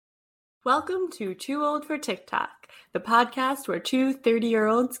Welcome to Too Old for TikTok, the podcast where two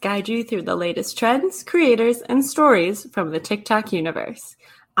 30-year-olds guide you through the latest trends, creators, and stories from the TikTok universe.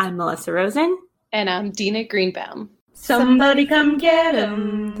 I'm Melissa Rosen. And I'm Dina Greenbaum. Somebody come get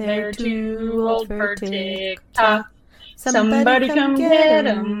 'em, they're too old for TikTok. Somebody come get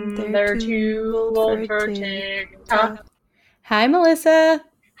 'em, they're too old for TikTok. Hi, Melissa.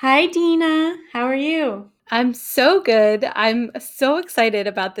 Hi, Dina. How are you? I'm so good. I'm so excited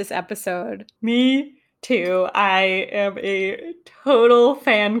about this episode. Me too. I am a total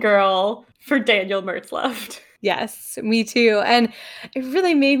fangirl for Daniel Mertzleft. Yes, me too. And it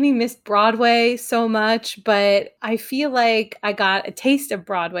really made me miss Broadway so much, but I feel like I got a taste of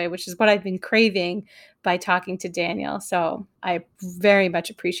Broadway, which is what I've been craving by talking to Daniel. So I very much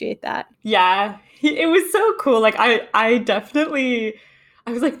appreciate that. Yeah, it was so cool. Like I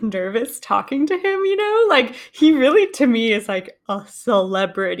was like nervous talking to him, like he really to me is like a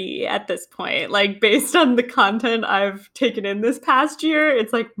celebrity at this point. Like based on the content I've taken in this past year,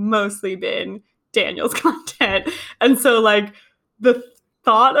 it's like mostly been Daniel's content. And so like the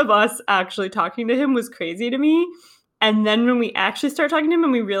thought of us actually talking to him was crazy to me. And then when we actually start talking to him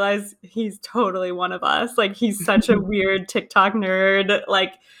and we realize he's totally one of us, like he's such a weird TikTok nerd,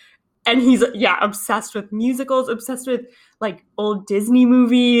 like, and he's, obsessed with musicals, obsessed with like old Disney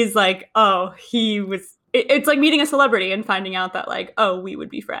movies. Like, it's like meeting a celebrity and finding out that like, oh, we would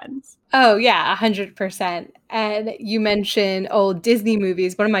be friends. Oh, yeah, 100%. And you mentioned old Disney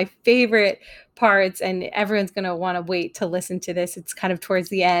movies. One of my favorite parts, and everyone's going to want to wait to listen to this, it's kind of towards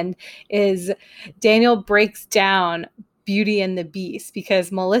the end, is Daniel breaks down Beauty and the Beast,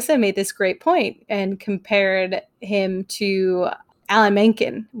 because Melissa made this great point and compared him to Alan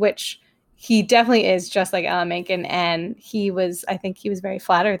Menken, which he definitely is just like Alan Menken. And I think he was very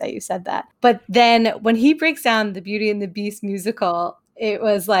flattered that you said that. But then when he breaks down the Beauty and the Beast musical, it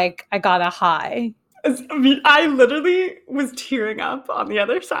was like I got a high. I mean, I literally was tearing up on the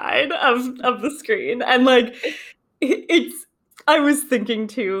other side of the screen. And like, I was thinking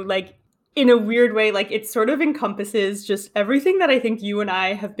too, like, in a weird way, like it sort of encompasses just everything that I think you and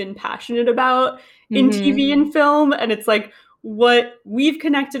I have been passionate about in TV and film. And it's like what we've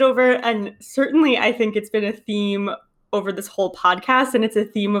connected over. And certainly I think it's been a theme over this whole podcast. And it's a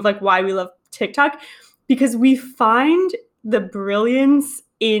theme of like why we love TikTok, because we find the brilliance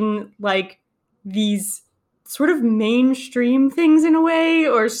in like these sort of mainstream things in a way,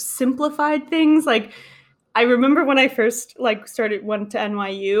 or simplified things. Like I remember when I first went to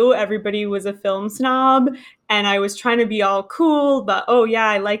NYU, everybody was a film snob and I was trying to be all cool, but oh yeah,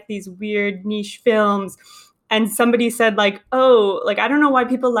 I like these weird niche films. And somebody said like, oh, like I don't know why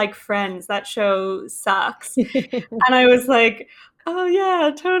people like Friends. That show sucks. And I was like, oh yeah,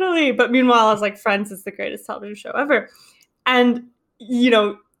 totally. But meanwhile, I was like, Friends is the greatest television show ever. And,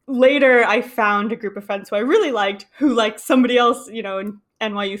 later I found a group of friends who I really liked, who like somebody else, in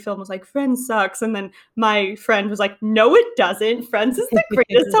NYU film was like, Friends sucks. And then my friend was like, no, it doesn't. Friends is the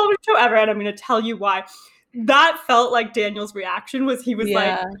greatest television show ever. And I'm going to tell you why. That felt like Daniel's reaction was he was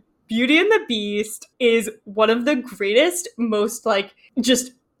like, Beauty and the Beast is one of the greatest, most like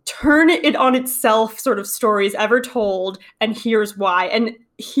just turn it on itself sort of stories ever told. And here's why. And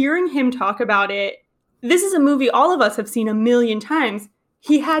hearing him talk about it, this is a movie all of us have seen a million times.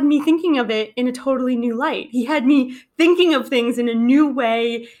 He had me thinking of it in a totally new light. He had me thinking of things in a new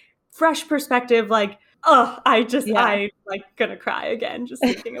way, fresh perspective. Like, I'm like gonna cry again just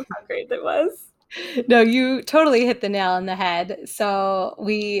thinking of how great it was. No, you totally hit the nail on the head. So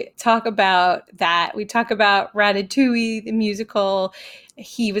we talk about that. We talk about Ratatouille, the musical.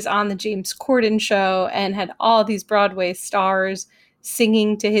 He was on the James Corden show and had all these Broadway stars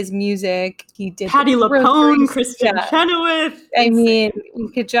singing to his music. He did Patti LuPone, Kristen Chenoweth. I mean,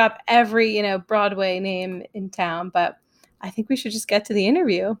 we could drop every, Broadway name in town, but I think we should just get to the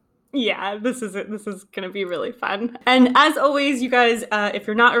interview. Yeah, this is going to be really fun. And as always, you guys, if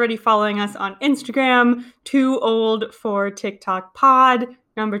you're not already following us on Instagram, Too Old for TikTok Pod,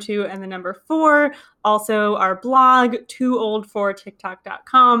 2 and the 4. Also our blog,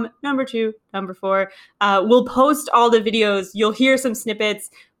 toooldfortiktok.com, 2, 4. We'll post all the videos. You'll hear some snippets.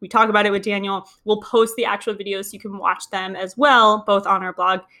 We talk about it with Daniel. We'll post the actual videos so you can watch them as well, both on our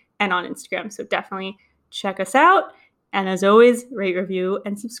blog and on Instagram. So definitely check us out. And as always, rate, review,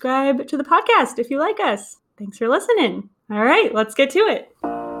 and subscribe to the podcast if you like us. Thanks for listening. All right, let's get to it.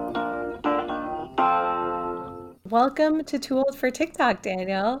 Welcome to Too Old for TikTok,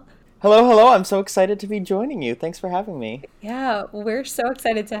 Daniel. Hello, hello. I'm so excited to be joining you. Thanks for having me. Yeah, we're so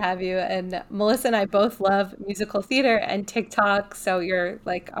excited to have you. And Melissa and I both love musical theater and TikTok, so you're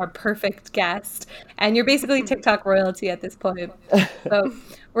like our perfect guest. And you're basically TikTok royalty at this point. So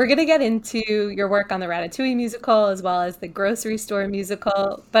we're going to get into your work on the Ratatouille musical as well as the grocery store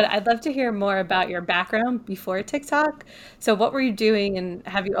musical. But I'd love to hear more about your background before TikTok. So what were you doing, and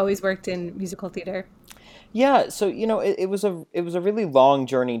have you always worked in musical theater? Yeah, so it was a really long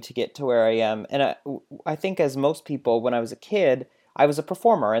journey to get to where I am, and I think as most people, when I was a kid, I was a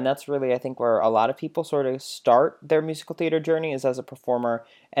performer, and that's really I think where a lot of people sort of start their musical theater journey is as a performer,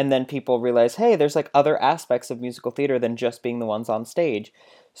 and then people realize, hey, there's like other aspects of musical theater than just being the ones on stage.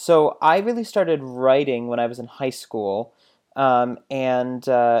 So I really started writing when I was in high school. I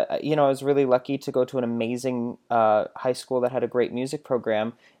was really lucky to go to an amazing high school that had a great music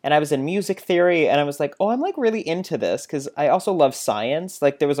program. And I was in music theory, and I was like, oh, I'm like really into this because I also love science.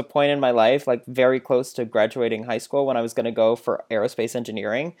 Like, there was a point in my life, like very close to graduating high school, when I was going to go for aerospace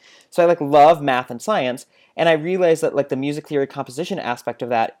engineering. So I like love math and science. And I realized that like the music theory composition aspect of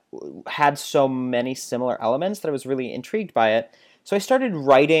that had so many similar elements that I was really intrigued by it. So I started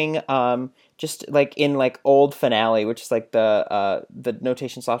writing just like in like old Finale, which is like the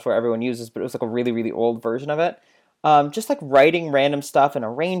notation software everyone uses, but it was like a really really old version of it. Just like writing random stuff and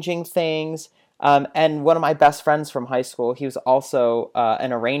arranging things. And one of my best friends from high school, he was also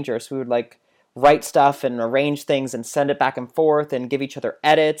an arranger, so we would like write stuff and arrange things and send it back and forth and give each other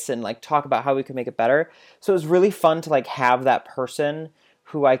edits and like talk about how we could make it better. So it was really fun to like have that person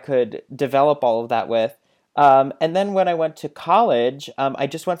who I could develop all of that with. And then when I went to college, I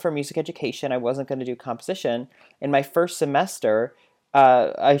just went for music education. I wasn't going to do composition. In my first semester,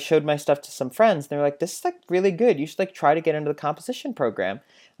 I showed my stuff to some friends. And they were like, "This is like really good. You should like try to get into the composition program."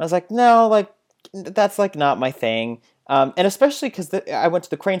 And I was like, "No, like that's like not my thing." And especially because I went to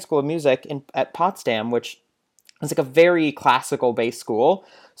the Crane School of Music at Potsdam, which is like a very classical based school.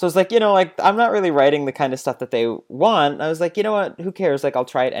 So it's like, like I'm not really writing the kind of stuff that they want. And I was like, you know what? Who cares? Like I'll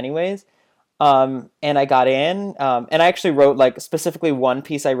try it anyways. And I got in, and I actually wrote like specifically one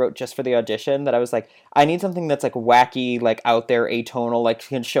piece I wrote just for the audition that I was like, I need something that's like wacky, like out there, atonal, like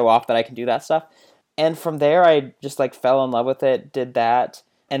can show off that I can do that stuff. And from there, I just like fell in love with it, did that,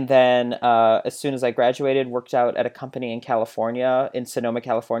 and then as soon as I graduated, worked out at a company in California, in Sonoma,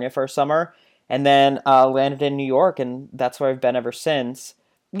 California, for a summer, and then landed in New York, and that's where I've been ever since.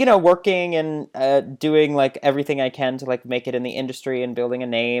 Working and doing like everything I can to like make it in the industry and building a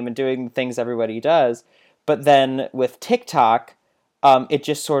name and doing the things everybody does. But then with TikTok, it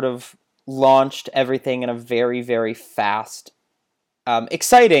just sort of launched everything in a very, very fast,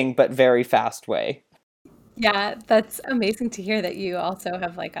 exciting, but very fast way. Yeah, that's amazing to hear that you also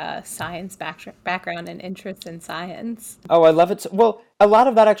have like a science background and interest in science. Oh, I love it. Well, a lot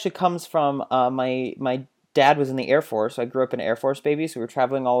of that actually comes from my dad was in the Air Force. So I grew up an Air Force baby, so we were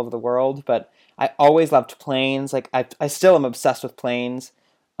traveling all over the world. But I always loved planes. Like I still am obsessed with planes.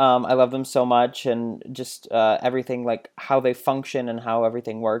 I love them so much, and just everything like how they function and how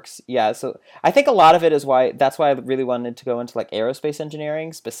everything works. Yeah, so I think a lot of it is why that's why I really wanted to go into like aerospace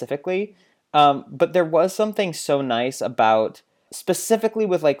engineering specifically. But there was something so nice about specifically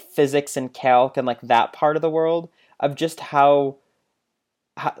with like physics and calc and like that part of the world of just how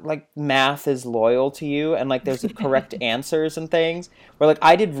like math is loyal to you and like there's correct answers and things where like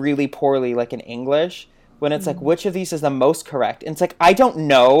I did really poorly like in English when it's like Mm. which of these is the most correct, and it's like I don't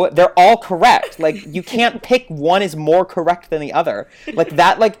know, they're all correct, like you can't pick one is more correct than the other, like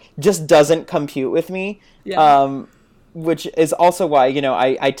that like just doesn't compute with me. Yeah. um which is also why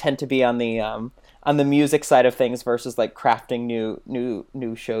I tend to be on the music side of things versus like crafting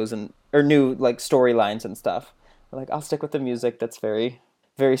new shows and or new like storylines and stuff. Like I'll stick with the music that's very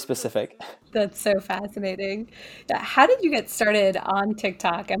very specific. That's so fascinating. Yeah, how did you get started on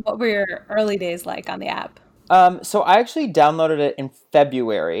TikTok, and what were your early days like on the app? So I actually downloaded it in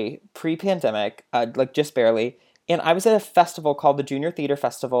February, pre-pandemic, like just barely, and I was at a festival called the Junior Theater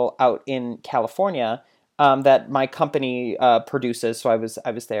Festival out in California, that my company produces. So I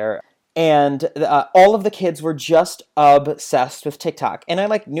was there, and all of the kids were just obsessed with TikTok, and I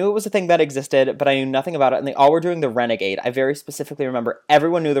like knew it was a thing that existed, but I knew nothing about it, and they all were doing the Renegade. I very specifically remember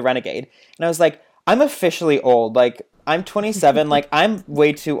everyone knew the Renegade, and I was like, I'm officially old. Like I'm 27. Like I'm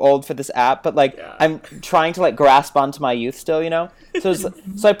way too old for this app, but like Yeah. I'm trying to like grasp onto my youth still. So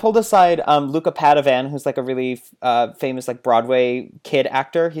I pulled aside Luca Padovan, who's like a really famous like Broadway kid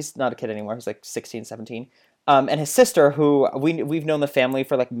actor. He's not a kid anymore. He's like 16, 17. And his sister, who we've known the family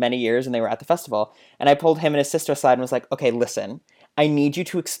for like many years, and they were at the festival. And I pulled him and his sister aside and was like, "Okay, listen, I need you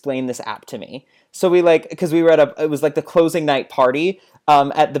to explain this app to me." So we like, because we were it was like the closing night party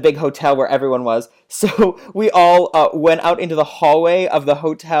at the big hotel where everyone was. So we all went out into the hallway of the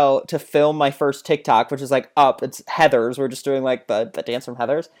hotel to film my first TikTok, which is like up. It's Heathers. We're just doing like the dance from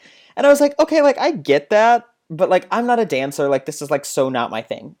Heathers. And I was like, okay, like I get that, but like I'm not a dancer. Like this is like so not my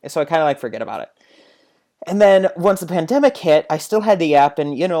thing. So I kind of like forget about it. And then once the pandemic hit, I still had the app,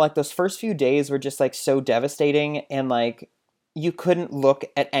 and like those first few days were just like so devastating, and like you couldn't look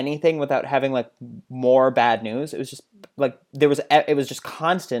at anything without having like more bad news. It was just like it was just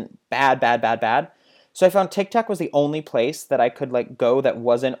constant bad, bad, bad, bad. So I found TikTok was the only place that I could like go that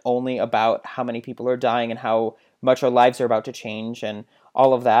wasn't only about how many people are dying and how much our lives are about to change and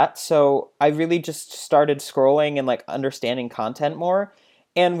all of that. So I really just started scrolling and like understanding content more.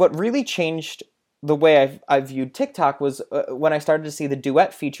 And what really changed the way I viewed TikTok was when I started to see the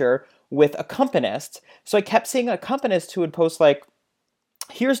duet feature with accompanists. So I kept seeing accompanists who would post like,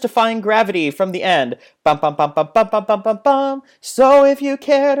 here's Defying Gravity from the end, bum bum bum bum bum bum bum bum bum. So if you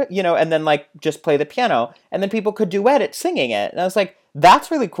cared, and then like just play the piano, and then people could duet it singing it. And I was like,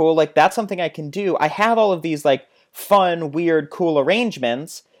 that's really cool. Like that's something I can do. I have all of these like fun, weird, cool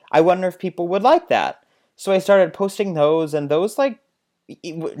arrangements. I wonder if people would like that. So I started posting those, and those like,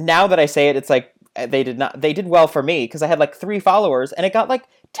 now that I say it, it's like, they did well for me because I had like 3 followers and it got like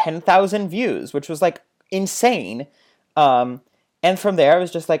 10,000 views, which was like insane. And from there I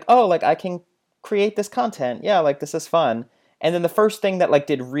was just like, oh, like I can create this content. Yeah, like this is fun. And then the first thing that like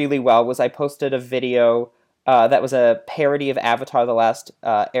did really well was I posted a video that was a parody of Avatar: The Last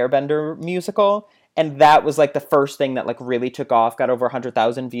Airbender musical. And that was like the first thing that like really took off, got over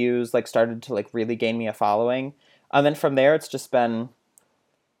 100,000 views, like started to like really gain me a following. And then from there it's just been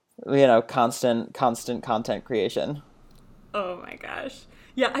constant content creation. Oh my gosh.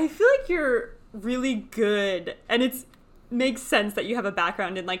 Yeah, I feel like you're really good, and it makes sense that you have a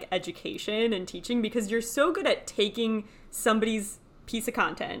background in like education and teaching, because you're so good at taking somebody's piece of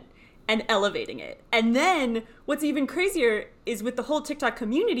content and elevating it. And then what's even crazier is with the whole TikTok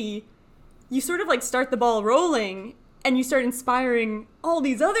community, you sort of like start the ball rolling and you start inspiring all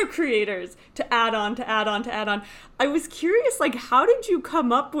these other creators to add on, to add on, to add on. I was curious, like, how did you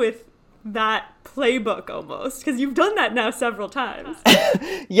come up with that playbook almost? Because you've done that now several times.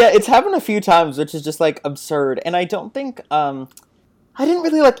 Yeah, it's happened a few times, which is just, like, absurd. And I don't think, I didn't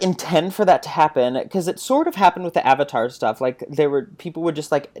really, like, intend for that to happen, because it sort of happened with the Avatar stuff. Like, people would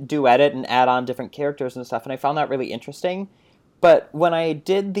just, like, duet it and add on different characters and stuff, and I found that really interesting. But when I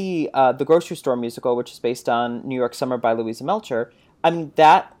did the Grocery Store musical, which is based on New York Summer by Louisa Melcher, I mean,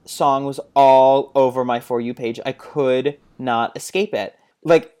 that song was all over my For You page. I could not escape it.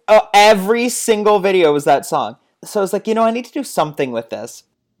 Like, every single video was that song. So I was like, I need to do something with this.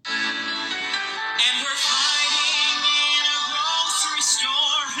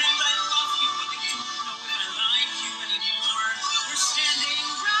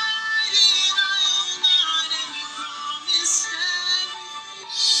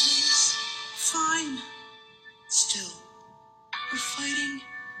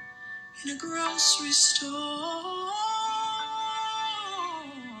 Grocery store,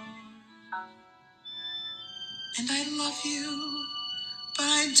 and I love you, but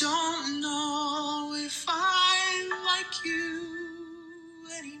I don't know if I like you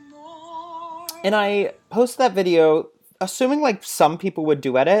anymore. And I posted that video assuming like some people would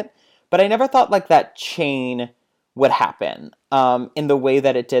duet it, but I never thought like that chain would happen in the way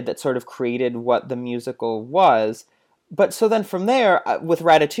that it did, that sort of created what the musical was. But so then from there, with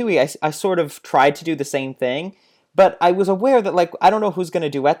Ratatouille, I sort of tried to do the same thing, but I was aware that, like, I don't know who's going to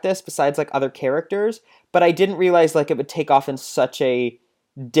duet this besides, like, other characters, but I didn't realize, like, it would take off in such a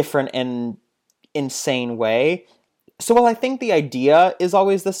different and insane way. So while I think the idea is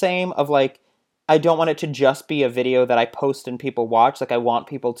always the same of, like, I don't want it to just be a video that I post and people watch, like, I want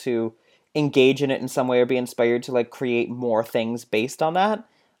people to engage in it in some way or be inspired to, like, create more things based on that.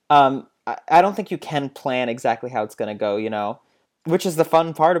 I don't think you can plan exactly how it's going to go, which is the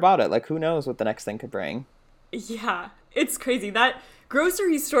fun part about it. Like, who knows what the next thing could bring. Yeah, it's crazy. That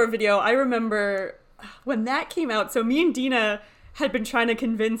grocery store video, I remember when that came out. So me and Dina had been trying to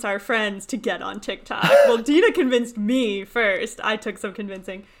convince our friends to get on TikTok. Well, Dina convinced me first. I took some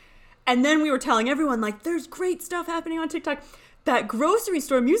convincing. And then we were telling everyone, like, there's great stuff happening on TikTok. That grocery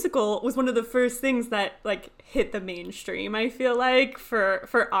store musical was one of the first things that, like, hit the mainstream, I feel like,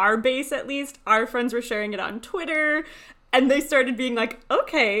 for our base at least. Our friends were sharing it on Twitter, and they started being like,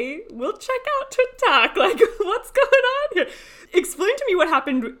 okay, we'll check out TikTok. Like, what's going on here? Explain to me what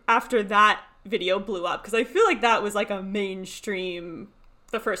happened after that video blew up, because I feel like that was, like, the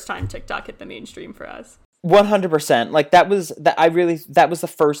first time TikTok hit the mainstream for us. 100%. Like that was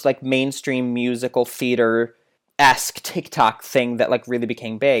the first like mainstream musical theater-esque TikTok thing that like really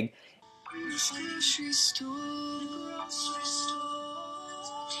became big.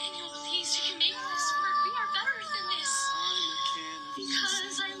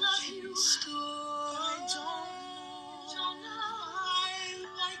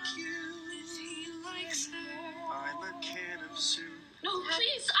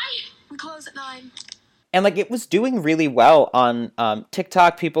 Close at 9. And like it was doing really well on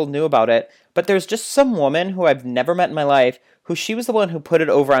TikTok. People knew about it, but there's just some woman who I've never met in my life who she was the one who put it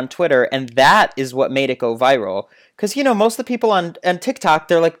over on Twitter, and that is what made it go viral. Because most of the people on TikTok,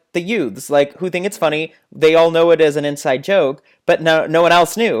 they're like the youths, like who think it's funny. They all know it as an inside joke, but no one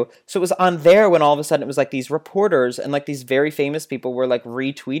else knew. So it was on there when all of a sudden it was like these reporters and like these very famous people were like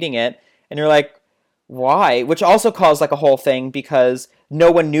retweeting it, and you're like, why? Which also caused like a whole thing because no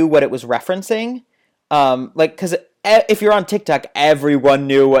one knew what it was referencing. Because if you're on TikTok, everyone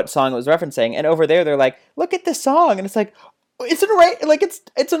knew what song it was referencing, and over there they're like, "Look at this song," and it's like, it's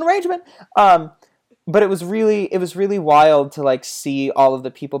an arrangement. But it was really wild to like see all of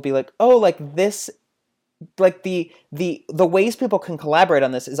the people be like, "Oh, like this." Like the ways people can collaborate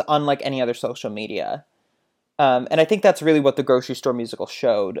on this is unlike any other social media. And I think that's really what the Grocery Store musical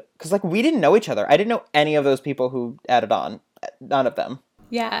showed. Because, like, we didn't know each other. I didn't know any of those people who added on. None of them.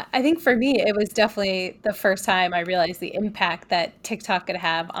 Yeah, I think for me, it was definitely the first time I realized the impact that TikTok could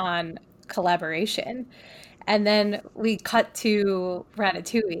have on collaboration. And then we cut to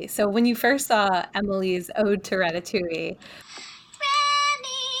Ratatouille. So when you first saw Emily's Ode to Ratatouille, Remy,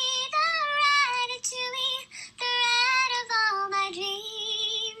 the ratatouille, the rat of all my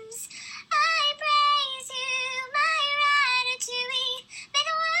dreams. I praise you, my ratatouille. May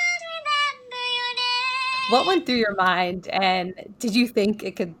the world remember your name. what went through your mind? And did you think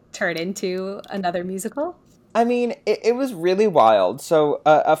it could turn into another musical? I mean, it was really wild. So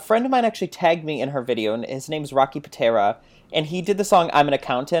a friend of mine actually tagged me in her video, and his name's Rocky Patera, and he did the song "I'm an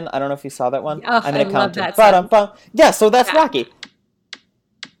Accountant." I don't know if you saw that one. Oh, I'm an I love accountant. that song. Ba-dum-bum. Yeah, so that's Yeah. Rocky.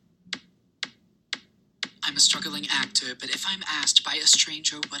 I'm a struggling actor, but if I'm asked by a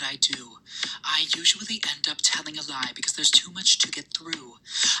stranger what I do, I usually end up telling a lie because there's too much to get through.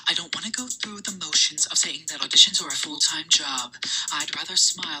 I don't want to go through the motions of saying that auditions are a full-time job. I'd rather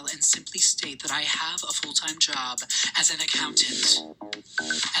smile and simply state that I have a full-time job as an accountant.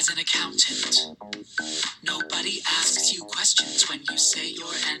 As an accountant. Nobody asks you questions when you say you're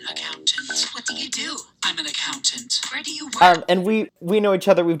an accountant. What do you do? I'm an accountant. Where do you work? And we know each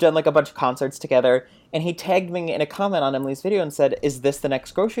other. We've done like a bunch of concerts together. And he tagged me in a comment on Emily's video and said, "Is this the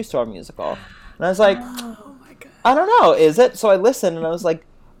next Grocery Store musical?" And I was like, Oh my god. I don't know, is it? So I listened and I was like,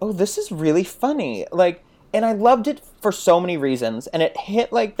 oh, this is really funny. Like, and I loved it for so many reasons. And it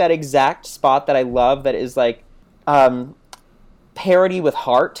hit like that exact spot that I love that is like parody with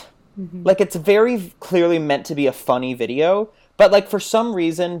heart. Mm-hmm. Like, it's very clearly meant to be a funny video. But like for some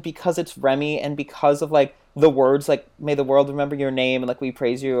reason, because it's Remy and because of like the words like "May the world remember your name" and like "We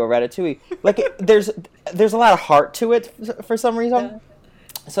praise you" or Ratatouille, like there's a lot of heart to it for some reason. Yeah.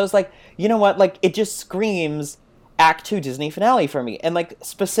 So it's like, you know what? Like it just screams Act 2 Disney finale for me. And like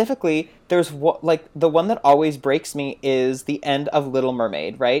specifically, there's what like the one that always breaks me is the end of Little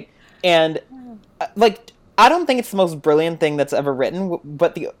Mermaid, right? And like I don't think it's the most brilliant thing that's ever written,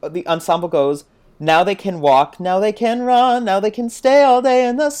 but the ensemble goes, "Now they can walk, now they can run, now they can stay all day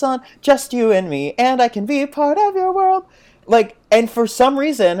in the sun, just you and me, and I can be part of your world." Like, and for some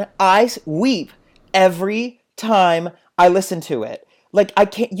reason, I weep every time I listen to it. Like,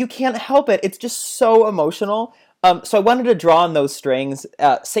 you can't help it. It's just so emotional. So I wanted to draw on those strings.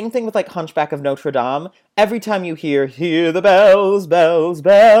 Same thing with like Hunchback of Notre Dame. Every time you hear the bells, bells,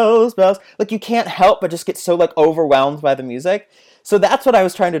 bells, bells, like you can't help but just get so like overwhelmed by the music. So that's what I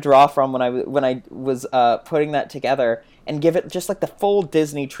was trying to draw from when I was putting that together and give it just like the full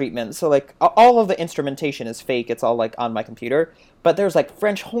Disney treatment. So like all of the instrumentation is fake. It's all like on my computer. But there's like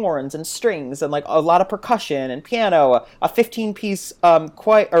French horns and strings and like a lot of percussion and piano, a 15-piece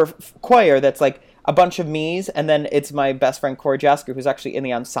choir that's like a bunch of me's, and then it's my best friend Corey Jasker, who's actually in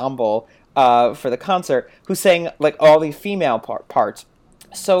the ensemble for the concert, who sang like all the female parts.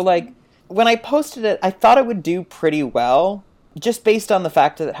 So like when I posted it, I thought it would do pretty well, just based on the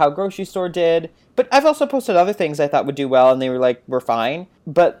fact that how Grocery Store did. But I've also posted other things I thought would do well, and they were fine.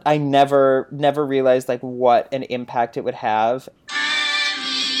 But I never realized like what an impact it would have.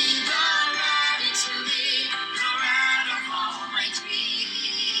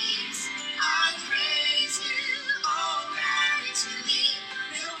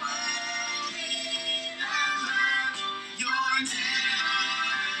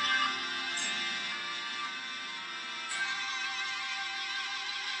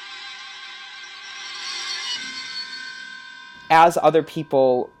 as other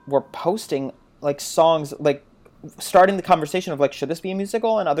people were posting like songs, like starting the conversation of like, should this be a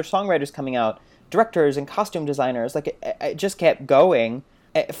musical, and other songwriters coming out, directors and costume designers, like it just kept going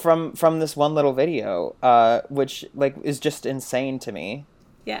from this one little video, which like is just insane to me.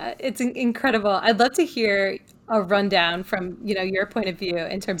 Yeah, it's incredible. I'd love to hear a rundown from, your point of view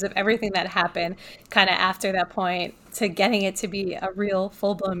in terms of everything that happened kind of after that point to getting it to be a real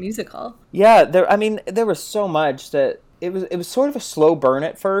full-blown musical. Yeah, there was so much that it was sort of a slow burn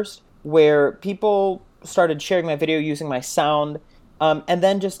at first, where people started sharing my video using my sound, and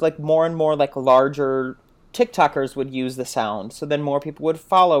then just like more and more like larger TikTokers would use the sound, so then more people would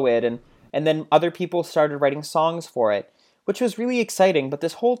follow it, and then other people started writing songs for it, which was really exciting. But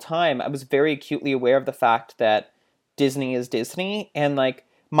this whole time I was very acutely aware of the fact that Disney is Disney, and like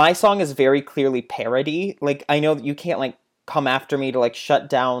my song is very clearly parody. Like, I know that you can't like come after me to like shut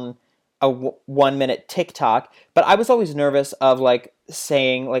down a 1 minute TikTok, but I was always nervous of like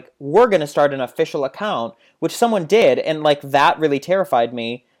saying like, we're going to start an official account, which someone did, and like that really terrified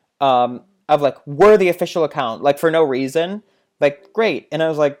me, of like, we're the official account, like for no reason, like great. And I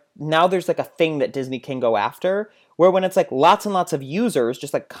was like, now there's like a thing that Disney can go after, where when it's like lots and lots of users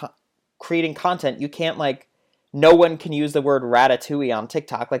just like creating content, you can't like, no one can use the word ratatouille on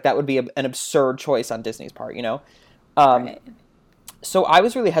TikTok. Like that would be an absurd choice on Disney's part, Right. So I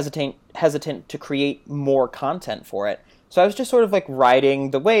was really hesitant to create more content for it. So I was just sort of like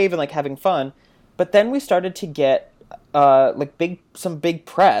riding the wave and like having fun. But then we started to get some big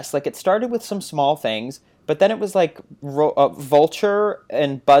press. Like it started with some small things, but then it was like Vulture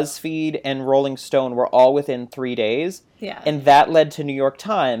and BuzzFeed and Rolling Stone were all within 3 days. Yeah. And that led to New York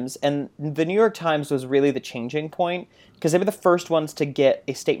Times. And the New York Times was really the changing point, because they were the first ones to get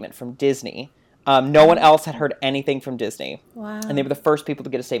a statement from Disney. No one else had heard anything from Disney. Wow. And they were the first people to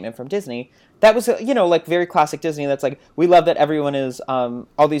get a statement from Disney. That was, like very classic Disney. That's like, we love that everyone is,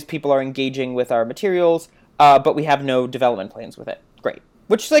 all these people are engaging with our materials, but we have no development plans with it. Great.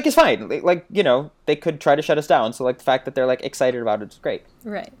 Which, like, is fine. Like, they could try to shut us down. So, like, the fact that they're, like, excited about it is great.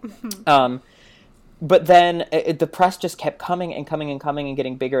 Right. But then the press just kept coming and coming and coming and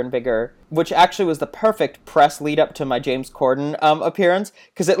getting bigger and bigger, which actually was the perfect press lead up to my James Corden appearance,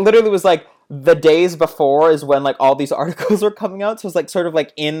 because it literally was like the days before is when like all these articles were coming out. So it was like sort of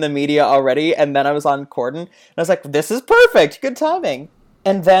like in the media already. And then I was on Corden and I was like, this is perfect. Good timing.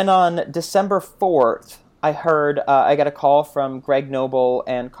 And then on December 4th, I heard, I got a call from Greg Noble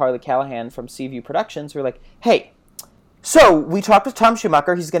and Carly Callahan from Seaview Productions who were like, hey, so we talked with Tom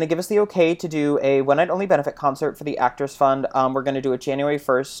Schumacher. He's going to give us the okay to do a one-night-only benefit concert for the Actors Fund. We're going to do it January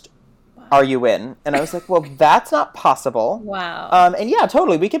 1st. Wow. Are you in? And I was like, well, that's not possible. Wow. And yeah,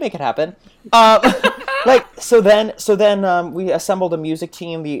 totally, we can make it happen. So then we assembled a music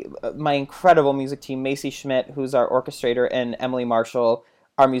team. My incredible music team, Macy Schmidt, who's our orchestrator, and Emily Marshall,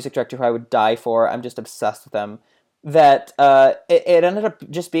 our music director, who I would die for. I'm just obsessed with them. That it ended up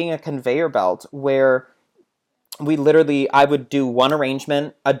just being a conveyor belt where I would do one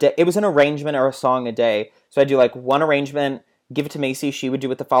arrangement a day. It was an arrangement or a song a day. So I'd do like one arrangement, give it to Macy. She would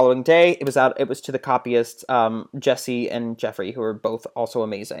do it the following day. It was to the copyists, Jesse and Jeffrey, who are both also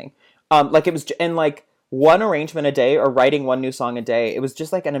amazing. It was, and like one arrangement a day or writing one new song a day. It was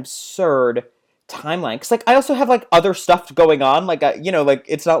just like an absurd timeline. Cause like I also have like other stuff going on. Like,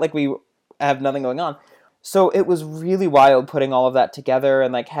 it's not like we have nothing going on. So it was really wild putting all of that together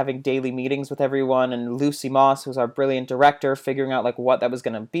and like having daily meetings with everyone, and Lucy Moss, who's our brilliant director, figuring out like what that was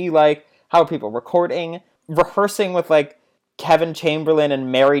going to be like, how are people recording, rehearsing with like Kevin Chamberlain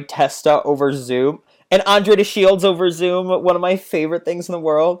and Mary Testa over Zoom, and Andre de Shields over Zoom, one of my favorite things in the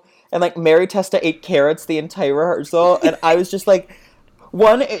world. And like Mary Testa ate carrots the entire rehearsal, and I was just like,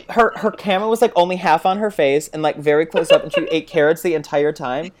 her camera was like only half on her face and like very close up, and she ate carrots the entire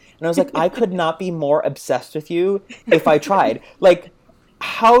time. And I was like, I could not be more obsessed with you if I tried. Like,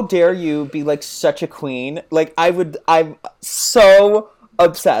 how dare you be like such a queen? Like I'm so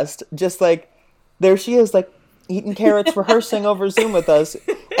obsessed. Just like, there she is, like eating carrots, rehearsing over Zoom with us.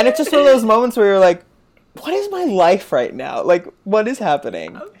 And it's just one of those moments where you're like, what is my life right now? Like, what is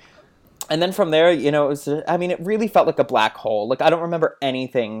happening? And then from there, it really felt like a black hole. Like, I don't remember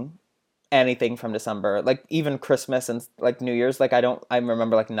anything from December. Like, even Christmas and, like, New Year's, like, I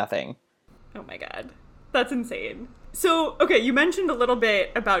remember, like, nothing. Oh, my God. That's insane. So, okay, you mentioned a little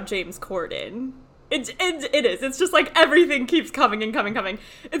bit about James Corden. It is. It's just, like, everything keeps coming and coming.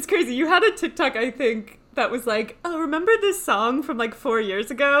 It's crazy. You had a TikTok, I think, that was like, oh, remember this song from, like, 4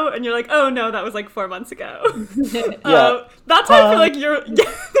 years ago? And you're like, oh, no, that was, like, 4 months ago. Yeah. That's how I feel like you're...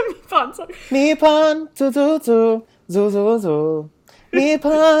 Yeah, the Meepon song. Meepon, zoo, zoo, zoo, zoo, zoo, zoo.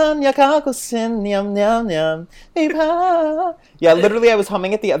 Mipan yakakusin yum yum yum. Mipan. Yeah, literally, I was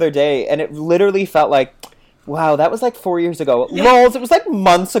humming it the other day, and it literally felt like, wow, that was like 4 years ago. Yeah. Lols, it was like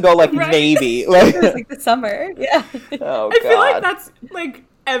months ago, like Right. maybe. It was Like, like the summer. Yeah. oh I feel like god. that's like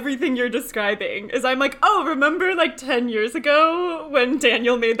everything you're describing is I'm like, oh, remember like 10 years ago when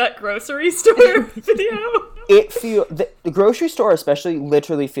Daniel made that grocery store video? It feel the grocery store especially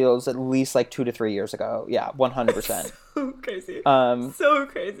literally feels at least like 2 to 3 years ago. Yeah, 100%. So crazy. Um, So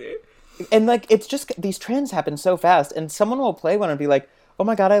crazy. and like it's just these trends happen so fast, and someone will play one and be like, "Oh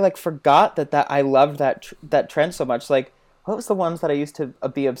my god, I like forgot that I loved that trend so much." Like, what was the ones that I used to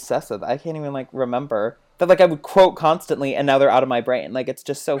be obsessed with? I can't even like remember that. Like I would quote constantly, and now they're out of my brain. Like it's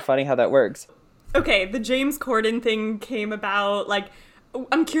just so funny how that works. Okay, the James Corden thing came about. Like,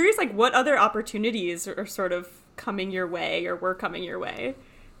 I'm curious, like, what other opportunities are sort of coming your way or were coming your way?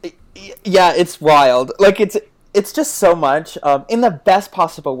 Yeah, it's wild. Like it's just so much in the best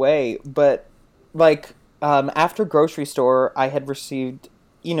possible way. But like after grocery store, I had received,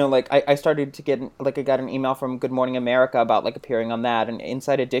 like I started to get like I got an email from Good Morning America about like appearing on that and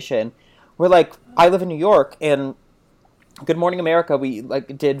Inside Edition, where like I live in New York and Good Morning America we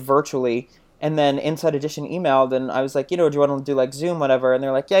like did virtually, and then Inside Edition emailed and I was like, do you want to do like Zoom whatever, and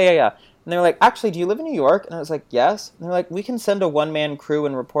they're like yeah. And they're like, actually, do you live in New York? And I was like, yes. And they're like, we can send a one-man crew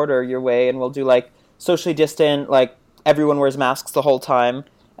and reporter your way, and we'll do, like, socially distant, like, everyone wears masks the whole time.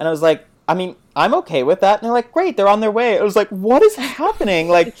 And I was like, I mean, I'm okay with that. And they're like, great, they're on their way. I was like, what is happening?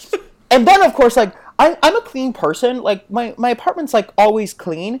 Like, and then, of course, like, I'm a clean person. Like, my apartment's, like, always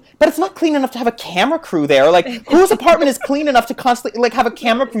clean, but it's not clean enough to have a camera crew there. Like, whose apartment is clean enough to constantly, like, have a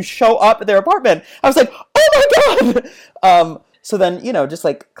camera crew show up at their apartment? I was like, oh, my God! So then, just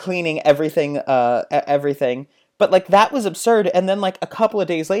like cleaning everything, everything. But like that was absurd. And then like a couple of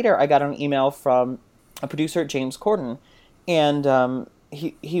days later, I got an email from a producer, James Corden, and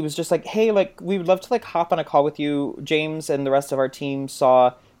he was just like, hey, like we would love to like hop on a call with you. James and the rest of our team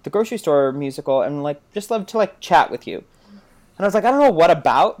saw the grocery store musical and like just love to like chat with you. And I was like, I don't know what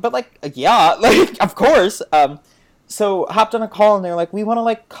about, but like yeah, like of course. So hopped on a call and they're like, we want to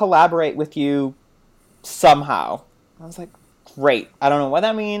like collaborate with you somehow. I was like, great. I don't know what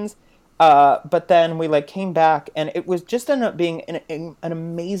that means. But then we like came back and it was just ended up being an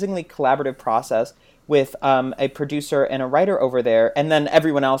amazingly collaborative process with a producer and a writer over there. And then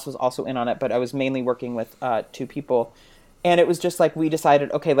everyone else was also in on it, but I was mainly working with 2 people. And it was just like, we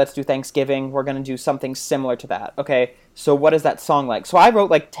decided, okay, let's do Thanksgiving. We're going to do something similar to that. Okay, so what is that song like? So I wrote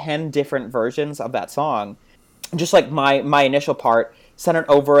like 10 different versions of that song. Just like my initial part, sent it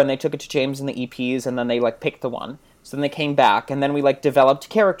over and they took it to James and the EPs and then they like picked the one. So then they came back, and then we, like, developed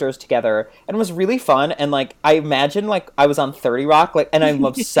characters together, and it was really fun, and, like, I imagine, like, I was on 30 Rock, like, and I'm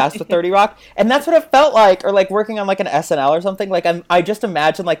obsessed with 30 Rock, and that's what it felt like, or, like, working on, like, an SNL or something, like, I just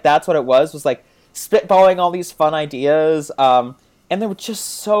imagine, like, that's what it was, like, spitballing all these fun ideas, and they were just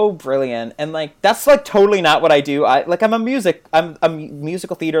so brilliant, and, like, that's, like, totally not what I do. I'm a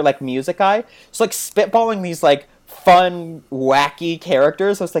musical theater, like, music guy, so, like, spitballing these, like, fun, wacky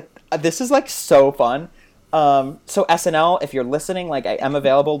characters, I was like, this is, like, so fun. So SNL, if you're listening, like I am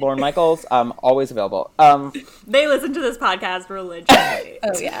available. Lauren Michaels, always available. They listen to this podcast religiously.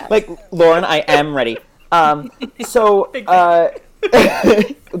 Oh yeah. Like Lauren, I am ready. So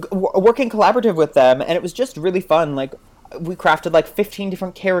working collaborative with them, and it was just really fun. Like we crafted like 15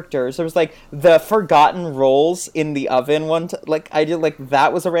 different characters. There was like the forgotten rolls in the oven one. Like I did like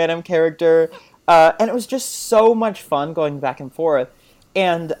that was a random character, and it was just so much fun going back and forth.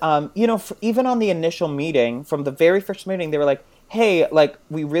 And, even on the initial meeting, from the very first meeting, they were like, hey, like,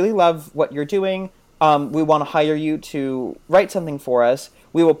 we really love what you're doing. We want to hire you to write something for us.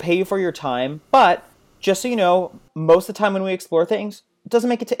 We will pay you for your time. But just so you know, most of the time when we explore things, it doesn't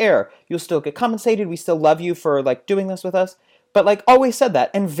make it to air. You'll still get compensated. We still love you for, like, doing this with us. But, like, always said that.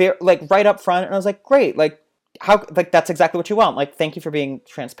 And, right up front. And I was like, great. Like, how, like, that's exactly what you want. Like, thank you for being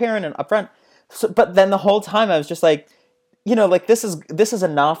transparent and upfront. So, but then the whole time I was just like, like, this is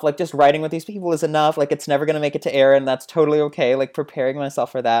enough, like, just writing with these people is enough, like, it's never gonna make it to air, and that's totally okay, like, preparing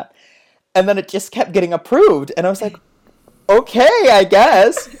myself for that. And then it just kept getting approved, and I was like, okay, I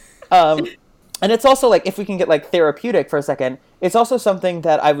guess. And it's also, like, if we can get, like, therapeutic for a second, it's also something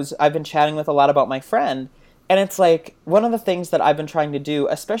that I've been chatting with a lot about my friend, and it's, like, one of the things that I've been trying to do,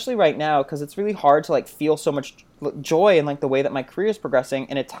 especially right now, because it's really hard to, like, feel so much joy in, like, the way that my career is progressing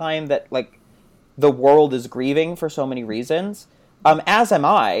in a time that, like, the world is grieving for so many reasons, as am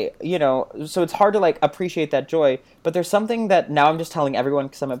I, so it's hard to, like, appreciate that joy, but there's something that now I'm just telling everyone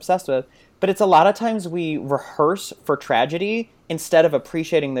because I'm obsessed with, but it's a lot of times we rehearse for tragedy instead of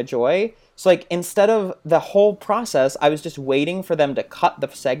appreciating the joy, So like instead of the whole process, I was just waiting for them to cut the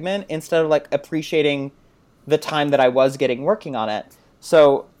segment instead of like appreciating the time that I was getting working on it.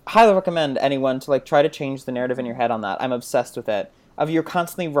 So highly recommend anyone to like try to change the narrative in your head on that. I'm obsessed with it. Of you're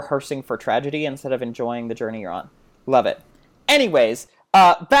constantly rehearsing for tragedy instead of enjoying the journey you're on. Love it. Anyways,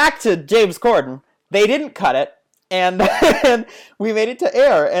 back to James Corden. They didn't cut it, and, and we made it to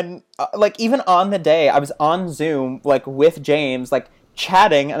air. And like even on the day, I was on Zoom like with James, like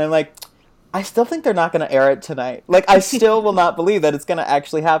chatting, and I'm like, I still think they're not going to air it tonight. Like I still will not believe that it's going to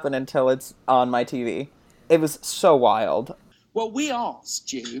actually happen until it's on my TV. It was so wild. Well, we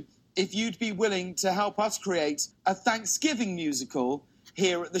asked you if you'd be willing to help us create a Thanksgiving musical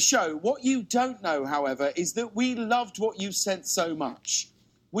here at the show. What you don't know, however, is that we loved what you sent so much.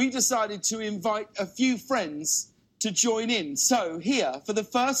 We decided to invite a few friends to join in. So here, for the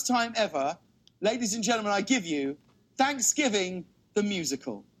first time ever, ladies and gentlemen, I give you Thanksgiving the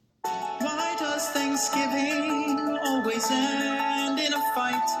musical. Why does Thanksgiving always end in a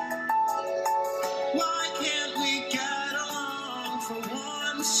fight? Why can't we get along for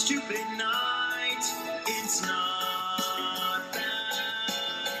one stupid night? It's not that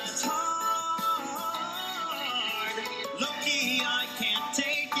hard. Lucky I can't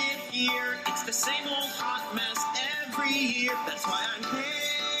take it here. It's the same old hot mess every year. That's why I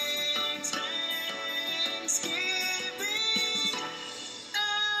hate Thanksgiving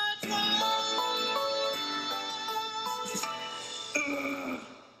at once.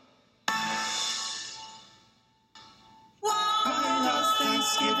 Why does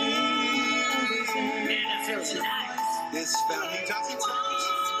Thanksgiving always end? Man, that feels nice. This family doesn't touch.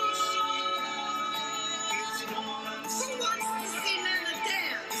 It's not. Who wants to see Nana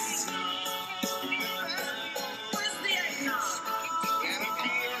dance? It's not. Where's the eggnog? Get up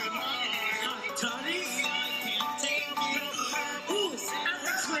here and Tony, I can't take it. Ooh,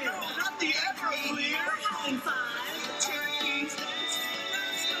 Everclear. Not the Everclear. We're having fun. Turkeys.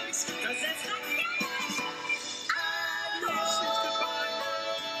 Cause that's not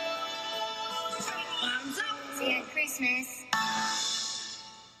See you at Christmas.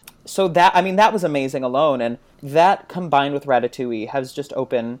 So that, I mean, that was amazing alone, and that combined with Ratatouille has just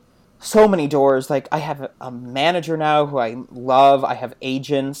opened so many doors. Like, I have a manager now who I love. I have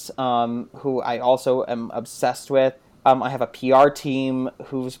agents who I also am obsessed with. I have a PR team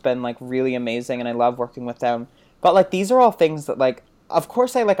who's been, like, really amazing, and I love working with them. But, like, these are all things that, like, of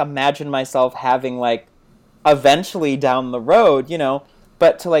course I, like, imagine myself having, like, eventually down the road, you know,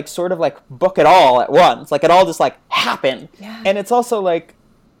 but to, like, sort of, like, book it all at once. Like, it all just, like, happened. Yeah. And it's also, like,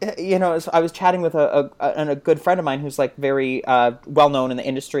 you know, I was chatting with a good friend of mine who's, like, very well-known in the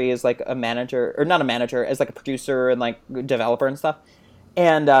industry as, like, a manager, or not a manager, as, like, a producer and, like, developer and stuff.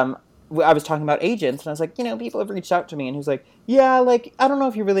 And I was talking about agents, and I was like, you know, people have reached out to me, and he's like, yeah, like, I don't know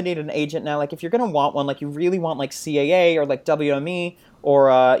if you really need an agent now. Like, if you're going to want one, like, you really want, like, CAA or, like, WME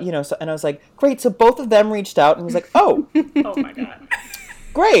or, you know, so, and I was like, great, so both of them reached out, and he's like, oh. Oh, my God.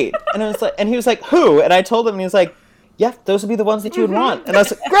 Great. And I was like, and he was like, who? And I told him, and he was like, yeah, those would be the ones that you would want. And I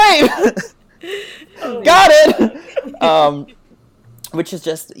was like, great. Oh, got it. Which is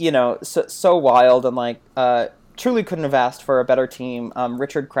just, you know, so wild, and like truly couldn't have asked for a better team.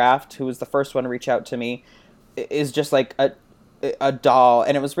 Richard Kraft, who was the first one to reach out to me, is just like a doll.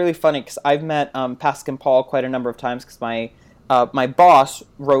 And it was really funny because I've met Pascal Paul quite a number of times because my boss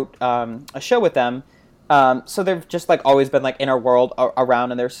wrote a show with them. So they've just like always been like in our world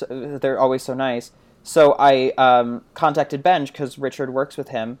around, and they're always so nice. So I contacted Benj because Richard works with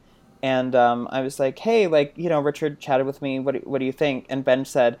him, and I was like, hey, like, you know, Richard chatted with me. What do you think? And Benj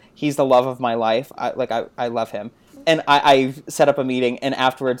said, he's the love of my life. I love him. And I set up a meeting, and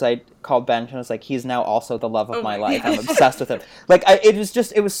afterwards I called Benj and I was like, he's now also the love of my life. I'm obsessed with him. Like,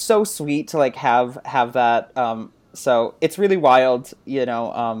 it was so sweet to like have that. So it's really wild, you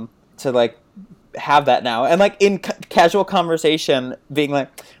know, to like have that now, and like in casual conversation being like,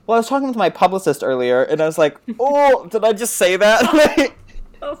 well, I was talking with my publicist earlier, and I was like, oh, did I just say that?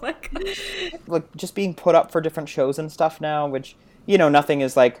 Oh my God. Like just being put up for different shows and stuff now, which, you know, nothing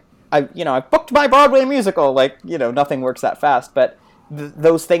is like, I've booked my Broadway musical, like, you know, nothing works that fast, but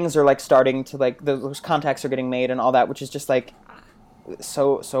those things are like starting to like, those contacts are getting made and all that, which is just like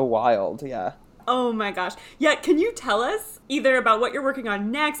so wild. Yeah. Oh my gosh. Yeah, can you tell us either about what you're working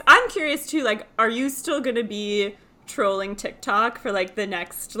on next? I'm curious too, like, are you still going to be trolling TikTok for like the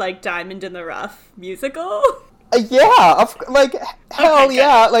next like Diamond in the Rough musical? Yeah, like hell okay,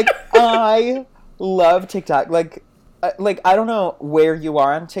 yeah. Like I love TikTok. Like I don't know where you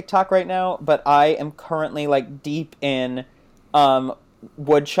are on TikTok right now, but I am currently like deep in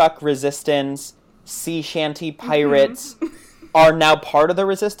woodchuck resistance, sea shanty pirates, are now part of the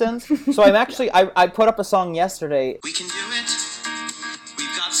resistance. So I'm actually, I put up a song yesterday. We can do it.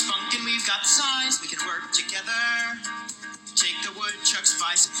 We've got spunk and we've got size. We can work together. Take the woodchucks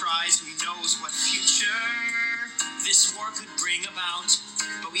by surprise. Who knows what future this war could bring about?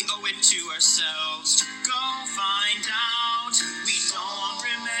 But we owe it to ourselves to go find out. We don't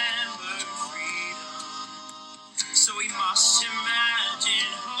remember freedom, so we must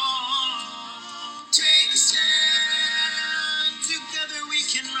imagine home. Take a stand. Together we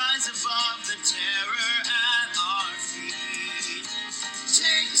can rise above the terror at our feet.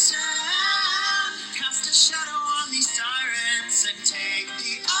 Take a stand. Cast a shadow on these tyrants and take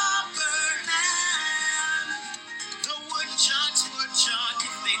the upper hand. The woodchucks would chuck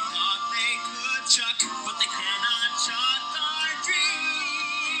if they thought they could chuck, but they cannot chuck our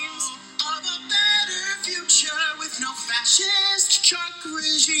dreams of a better future with no fascist chuck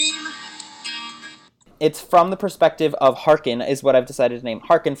regime. It's from the perspective of Harkin, is what I've decided to name.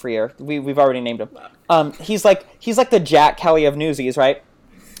 Harkin Freer. We've already named him. He's like the Jack Kelly of Newsies, right?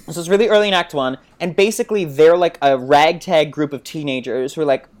 This is really early in Act 1, and basically they're like a ragtag group of teenagers who are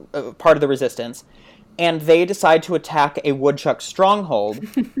like part of the resistance, and they decide to attack a woodchuck stronghold,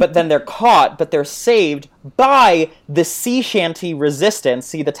 but then they're caught, but they're saved by the sea shanty resistance.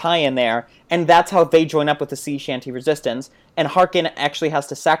 See the tie-in there, and that's how they join up with the sea shanty resistance, and Harkin actually has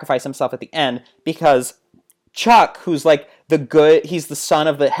to sacrifice himself at the end, because Chuck, who's like he's the son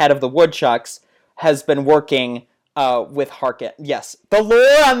of the head of the woodchucks, has been working with Harkin. Yes, the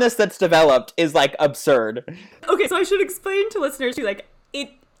lore on this that's developed is like absurd. Okay, so I should explain to listeners too, like,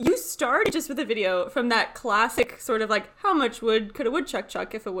 you started just with a video from that classic sort of like, how much wood could a woodchuck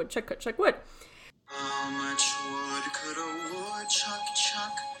chuck if a woodchuck could chuck wood? How much wood could a woodchuck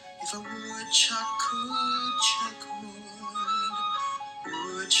chuck if a woodchuck could chuck wood?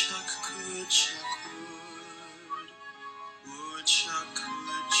 Woodchuck could chuck wood. Woodchuck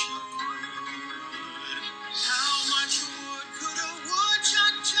could chuck wood. How much wood could a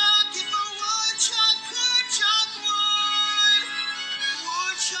woodchuck chuck if a woodchuck could chuck wood?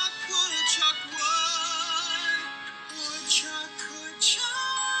 Woodchuck could chuck wood. Woodchuck could chuck.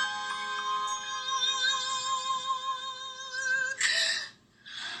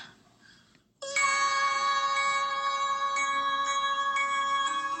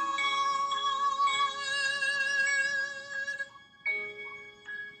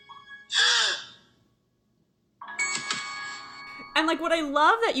 And like what I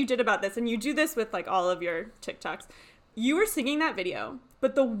love that you did about this, and you do this with like all of your TikToks, you were singing that video,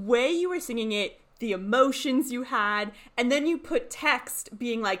 but the way you were singing it, the emotions you had, and then you put text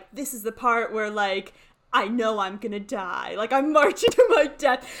being like, this is the part where like, I know I'm gonna die, like I'm marching to my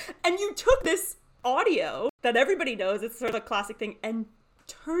death. And you took this audio that everybody knows, it's sort of a classic thing, and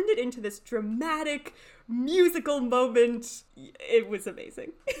turned it into this dramatic musical moment. It was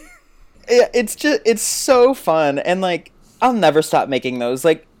amazing. Yeah, it's so fun, and like, I'll never stop making those.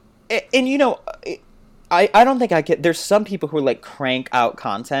 Like, and you know, I don't think I can. There's some people who like crank out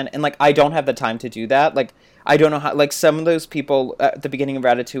content, and like I don't have the time to do that. Like, I don't know how. Like, some of those people at the beginning of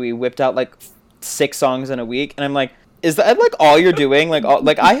Ratatouille whipped out like 6 songs in a week, and I'm like, is that like all you're doing? Like,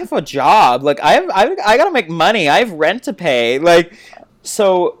 like I have a job. Like, I gotta make money. I have rent to pay. Like,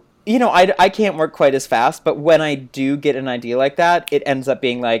 so you know, I can't work quite as fast. But when I do get an idea like that, it ends up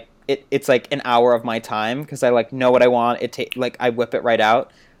being like. It's like an hour of my time because I like know what I want. Like I whip it right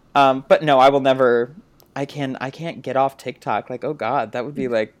out. But no, I will never. I can't get off TikTok. Like, oh God, that would be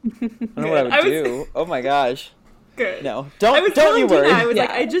like. I don't know what I would do. Oh my gosh. Good. No, don't you worry. Dina, I was like,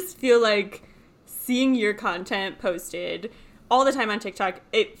 I just feel like seeing your content posted all the time on TikTok.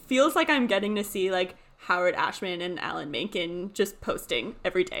 It feels like I'm getting to see like Howard Ashman and Alan Menken just posting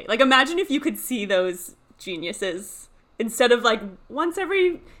every day. Like, imagine if you could see those geniuses. Instead of like once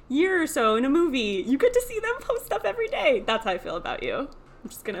every year or so in a movie, you get to see them post stuff every day. That's how I feel about you. I'm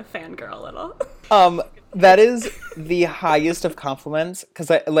just gonna fangirl a little. That is the highest of compliments, because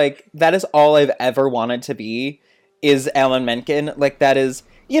that is all I've ever wanted to be, is Alan Menken. Like, that is,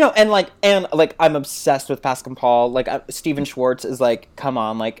 you know, and I'm obsessed with Pascal Paul. Like, Steven Schwartz is like, come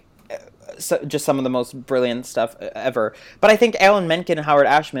on, like. Just some of the most brilliant stuff ever. But I think Alan Menken and Howard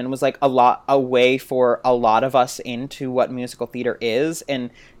Ashman was like a way for a lot of us into what musical theater is and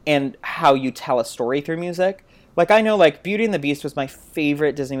how you tell a story through music. Like, I know like Beauty and the Beast was my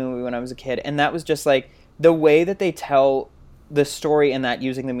favorite Disney movie when I was a kid, and that was just like the way that they tell the story in that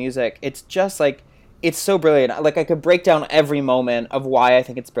using the music. It's just like, it's so brilliant. Like, I could break down every moment of why I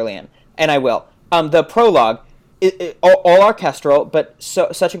think it's brilliant, and I will. The prologue, all orchestral, but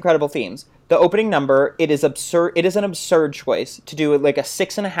such incredible themes. The opening number, it is absurd. It is an absurd choice to do like a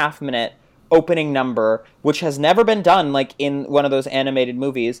 6.5 minute opening number, which has never been done like in one of those animated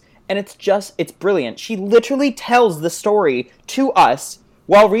movies, and it's brilliant. She literally tells the story to us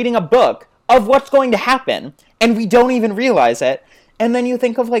while reading a book of what's going to happen, and we don't even realize it. And then you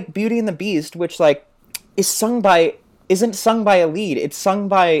think of like Beauty and the Beast, which like isn't sung by a lead, it's sung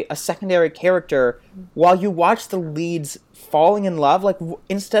by a secondary character, while you watch the leads falling in love. Like,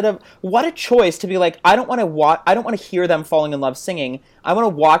 instead of, what a choice to be like, I don't want to hear them falling in love singing, I want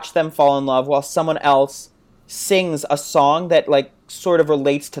to watch them fall in love while someone else sings a song that like sort of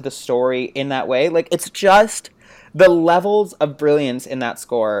relates to the story in that way. Like, it's just the levels of brilliance in that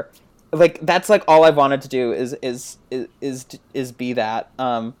score. Like, that's like all I've wanted to do is be that.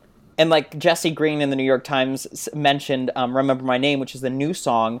 And like Jesse Green in the New York Times mentioned Remember My Name, which is the new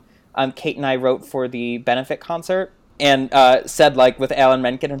song Kate and I wrote for the benefit concert, and said like with Alan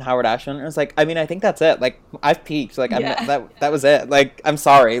Menken and Howard Ashman. I was like, I mean, I think that's it. Like, I've peaked. Like, that was it. Like, I'm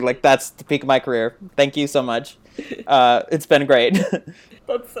sorry. Like, that's the peak of my career. Thank you so much. It's been great.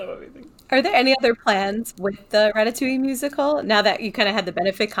 That's so amazing. Are there any other plans with the Ratatouille musical now that you kind of had the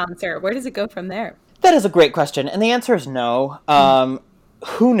benefit concert? Where does it go from there? That is a great question, and the answer is no.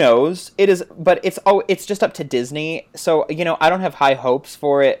 Who knows? But it's just up to Disney. So, you know, I don't have high hopes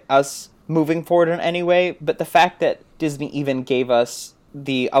for us moving forward in any way. But the fact that Disney even gave us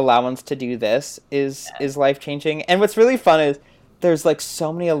the allowance to do this is life changing. And what's really fun is there's like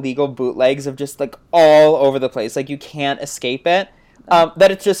so many illegal bootlegs of just like all over the place. Like, you can't escape it. That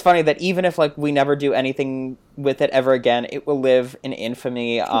it's just funny that even if like we never do anything with it ever again, it will live in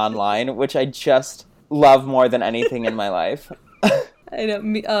infamy online, which I just love more than anything in my life. I know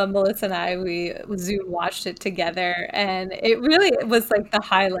Melissa and I, we Zoom watched it together, and it really was like the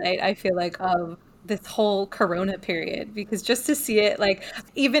highlight, I feel like, of this whole Corona period, because just to see it, like,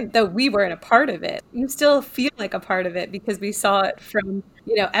 even though we weren't a part of it, you still feel like a part of it because we saw it from,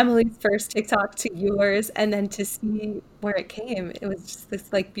 you know, Emily's first TikTok to yours, and then to see where it came, it was just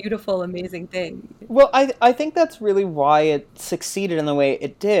this like beautiful, amazing thing. Well, I think that's really why it succeeded in the way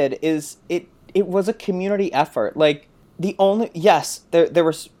it did, is it was a community effort. Like, yes, there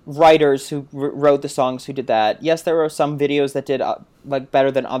were writers who wrote the songs who did that. Yes, there were some videos that did like better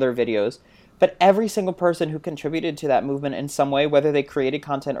than other videos, but every single person who contributed to that movement in some way, whether they created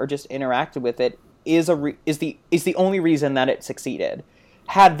content or just interacted with it, is the only reason that it succeeded.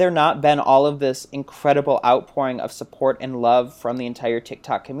 Had there not been all of this incredible outpouring of support and love from the entire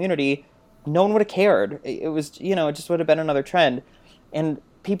TikTok community, no one would have cared. It was, you know, it just would have been another trend, and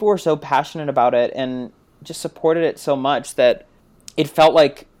people were so passionate about it and just supported it so much that it felt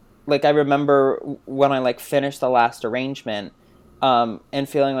like I remember when I like finished the last arrangement, and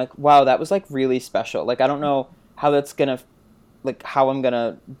feeling like, wow, that was like really special. Like, I don't know how that's gonna, like, how I'm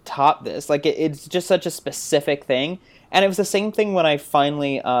gonna top this. Like, it's just such a specific thing. And it was the same thing when I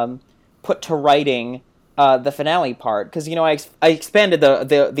finally put to writing the finale part, because, you know, I expanded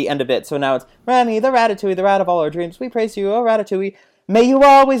the end of it, so now it's Remy, the Ratatouille, the rat of all our dreams, we praise you, oh Ratatouille. May you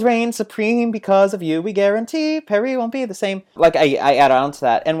always reign supreme, because of you we guarantee Perry won't be the same. Like, I add on to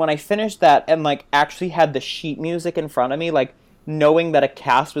that, and when I finished that and like actually had the sheet music in front of me, like knowing that a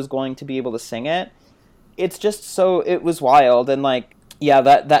cast was going to be able to sing it, it's just so, it was wild. And like, yeah,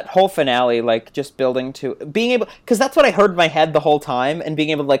 that whole finale, like just building to being able, because that's what I heard in my head the whole time, and being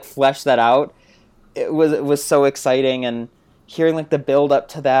able to like flesh that out, it was so exciting, and hearing like the build up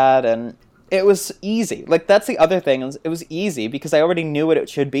to that, and it was easy. Like, that's the other thing, it was easy because I already knew what it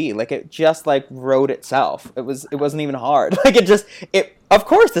should be. Like, it just like wrote itself. It wasn't even hard. Like, of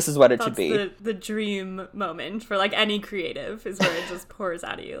course this is what it should be. The dream moment for like any creative is where it just pours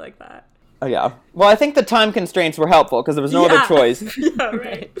out of you like that. Oh yeah. Well, I think the time constraints were helpful because there was no other choice. Yeah,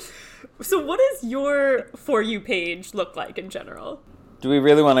 right. So what does your For You page look like in general? Do we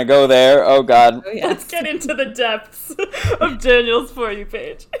really want to go there? Oh God. Oh, yes. Let's get into the depths of Daniel's For You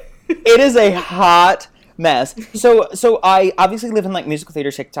page. It is a hot mess. So I obviously live in like musical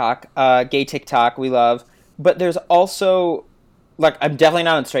theater TikTok, gay TikTok we love, but there's also like, I'm definitely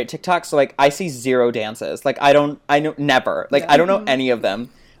not on straight TikTok, so like I see zero dances. Like, I know never. Like, I don't know any of them.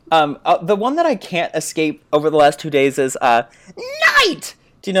 The one that I can't escape over the last 2 days is Night.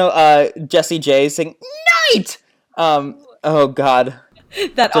 Do you know Jessie J sing Night? Oh God.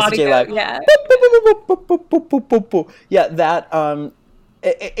 That Jessie audio, J live. yeah. Yeah, that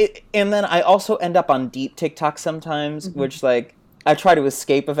and then I also end up on deep TikTok sometimes, which like I try to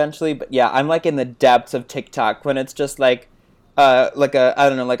escape eventually, but yeah, I'm like in the depths of TikTok when it's just like a, I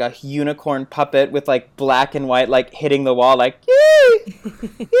don't know, like a unicorn puppet with like black and white like hitting the wall like yay,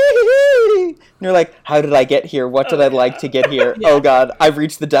 And you're like, how did I get here? What did I like to get here? Oh God, I've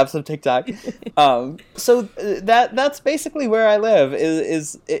reached the depths of TikTok. So that's basically where I live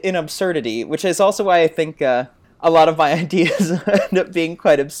is in absurdity, which is also why I think a lot of my ideas end up being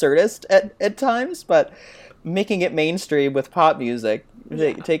quite absurdist at times, but making it mainstream with pop music,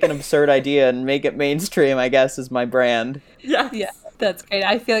 take an absurd idea and make it mainstream, I guess, is my brand. Yeah. That's great.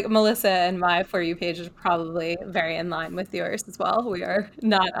 I feel like Melissa and my For You page is probably very in line with yours as well. We are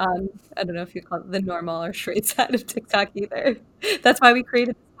not on, I don't know if you call it the normal or straight side of TikTok either. That's why we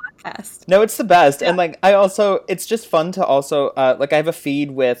created this podcast. No, it's the best. And like, it's just fun to also, like I have a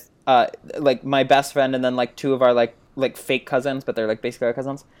feed with, like my best friend and then like two of our like fake cousins, but they're like basically our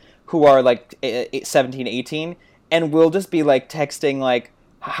cousins, who are like 17, 18. And we'll just be like texting like,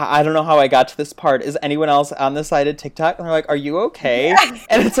 I don't know how I got to this part. Is anyone else on this side of TikTok? And they're like, are you okay? Yeah.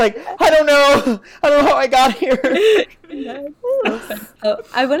 And it's like, I don't know how I got here.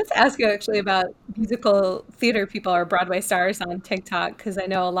 I wanted to ask you actually about musical theater people or Broadway stars on TikTok, because I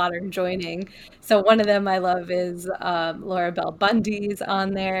know a lot are joining. So one of them I love is Laura Bell Bundy's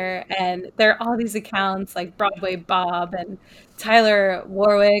on there. And there are all these accounts like Broadway Bob and Tyler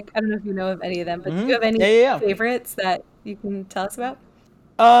Warwick. I don't know if you know of any of them, but do you have any favorites that you can tell us about?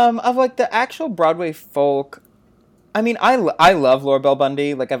 Of like the actual Broadway folk, I mean, I love Laura Bell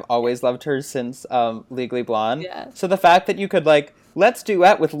Bundy. Like I've always loved her since Legally Blonde. Yeah. So the fact that you could like, let's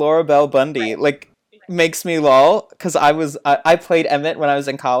duet with Laura Bell Bundy, like makes me lol. Because I played Emmett when I was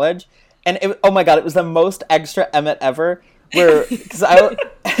in college, and oh my God, it was the most extra Emmett ever. Where because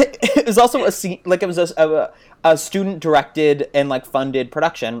it was also it was a student directed and like funded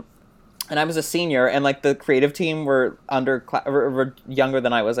production. And I was a senior, and like the creative team were were younger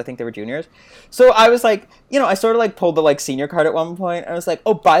than I was. I think they were juniors. So I was like, I sort of like pulled the like senior card at one point, and I was like,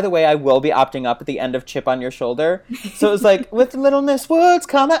 oh, by the way, I will be opting up at the end of Chip on Your Shoulder. So it was like, with Little Miss Woods,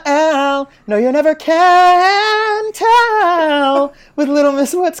 comma L, no, you never can tell. With Little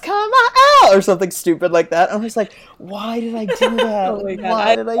Miss Woods, comma L, or something stupid like that. And I was like, why did I do that? Oh my God,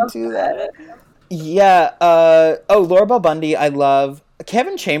 why did I do that? Yeah. Laura Bell Bundy, I love.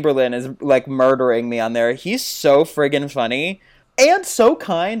 Kevin Chamberlain is like murdering me on there. He's so friggin' funny and so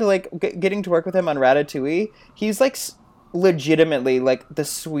kind. Like getting to work with him on Ratatouille, he's like legitimately like the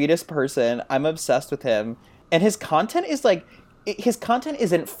sweetest person. I'm obsessed with him, and his content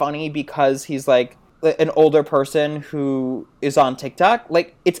isn't funny because he's like an older person who is on TikTok.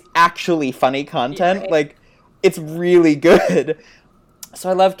 Like it's actually funny content. Right. Like it's really good. So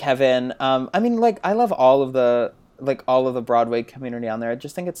I love Kevin. I mean, like I love all of the Broadway community on there. I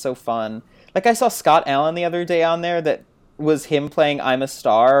just think it's so fun. Like I saw Scott Allen the other day on there that was him playing I'm a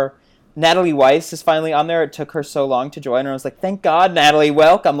Star. Natalie Weiss is finally on there. It took her so long to join her. I was like, thank God, Natalie,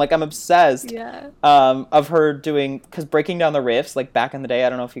 welcome. Like I'm obsessed. Yeah. Of her doing, because Breaking Down the Riffs, like back in the day, I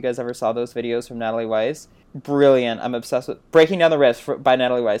don't know if you guys ever saw those videos from Natalie Weiss. Brilliant. I'm obsessed with Breaking Down the Riffs by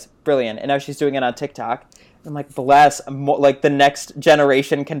Natalie Weiss. Brilliant. And now she's doing it on TikTok. I'm like, bless, like the next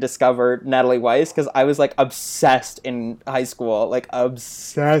generation can discover Natalie Weiss, because I was like obsessed in high school, like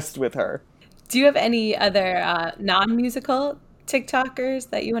obsessed with her. Do you have any other non-musical TikTokers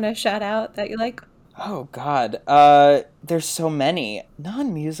that you want to shout out that you like? Oh God, there's so many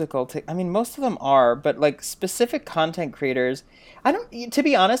non-musical. I mean, most of them are, but like specific content creators, to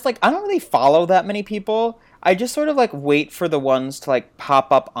be honest, like I don't really follow that many people. I just sort of like wait for the ones to like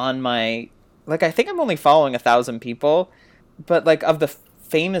pop up on my. Like, I think I'm only following 1,000 people, but, like, of the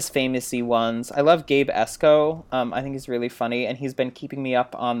famous-y ones, I love Gabe Esco. I think he's really funny, and he's been keeping me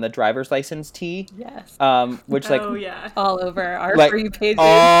up on the driver's license tea. Yes. Which, like... Oh, yeah. All over our like, For You pages.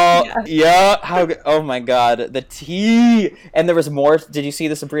 Oh, yeah. Oh, my God. The tea! And there was more... Did you see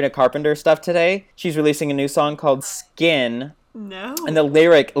the Sabrina Carpenter stuff today? She's releasing a new song called Skin. No. And the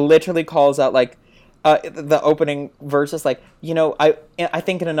lyric literally calls out, like... the opening verse is like, I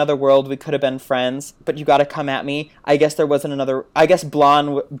think in another world we could have been friends, but you gotta come at me. I guess there wasn't another. I guess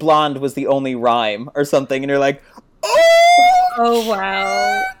blonde was the only rhyme or something, and you're like, oh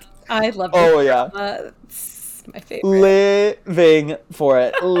wow, I love it. Oh yeah, it's my favorite. Living for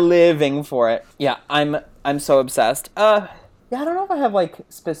it. Yeah, I'm so obsessed. Yeah, I don't know if I have like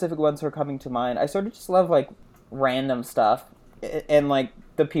specific ones who are coming to mind. I sort of just love like random stuff, and like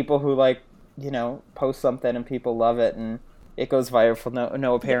the people who like. Post something and people love it and it goes viral for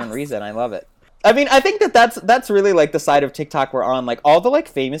no apparent reason. I love it. I mean, I think that's really like the side of TikTok we're on. Like all the like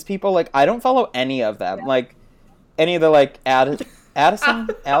famous people, like I don't follow any of them. Like any of the like Allison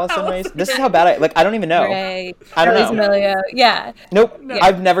Race. This is how bad I don't even know. Right. I don't know. Emilio. Yeah. Nope. Yeah.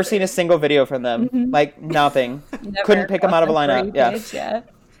 I've never seen a single video from them. Mm-hmm. Like nothing. Never Couldn't pick them out of a lineup. page, yeah.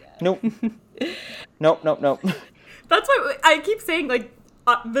 Nope. Nope. That's why I keep saying, like,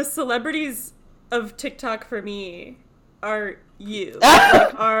 the celebrities of TikTok for me are you.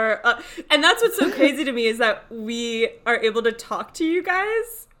 Like, and that's what's so crazy to me is that we are able to talk to you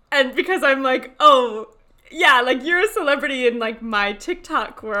guys. And because I'm like, oh, yeah, like, you're a celebrity in, like, my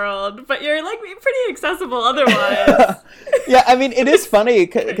TikTok world, but you're, like, pretty accessible otherwise. Yeah, I mean, it is funny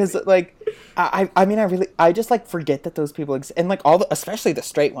because, like, I just, like, forget that those people exist. And, like, especially the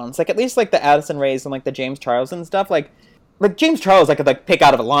straight ones. Like, at least, like, the Addison Raes and, like, the James Charles and stuff, like James Charles I could, like, pick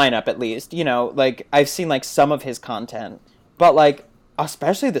out of a lineup at least, you know? Like, I've seen, like, some of his content. But, like,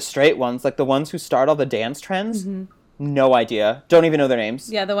 especially the straight ones, like, the ones who start all the dance trends, no idea. Don't even know their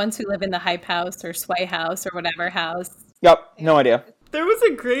names. Yeah, the ones who live in the Hype House or Sway House or whatever house. Yep, no idea. There was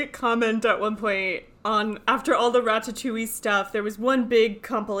a great comment at one point after all the Ratatouille stuff, there was one big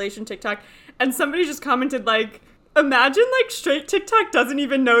compilation TikTok, and somebody just commented, like, imagine, like, straight TikTok doesn't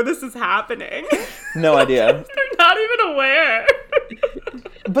even know this is happening. No idea. They're not even aware.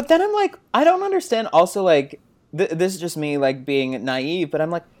 But then I'm like, I don't understand also, like, this is just me, like, being naive, but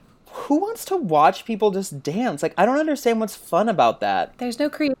I'm like, who wants to watch people just dance? Like, I don't understand what's fun about that. There's no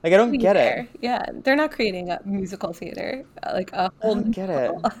creativity. Like, I don't get there. it. Yeah, they're not creating a musical theater, like a whole. I don't get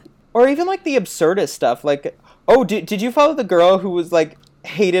it. Or even, like, the absurdist stuff. Like, oh, did you follow the girl who was, like,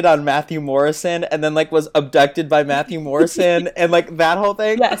 hated on Matthew Morrison and then, like, was abducted by Matthew Morrison and, like, that whole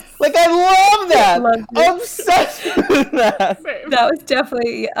thing? Yes. Like, I love that. Loved it. I'm obsessed with that. That was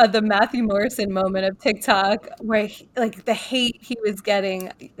definitely the Matthew Morrison moment of TikTok, where like the hate he was getting,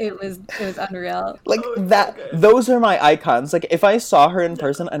 it was unreal. Like, that. Those are my icons. Like, if I saw her in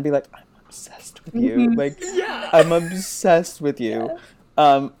person, I'd be like, I'm obsessed with you. Like, I'm obsessed with you.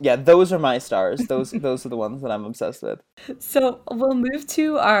 Yeah, those are my stars. Those are the ones that I'm obsessed with. So we'll move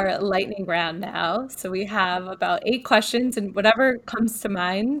to our lightning round now. So we have about 8 questions, and whatever comes to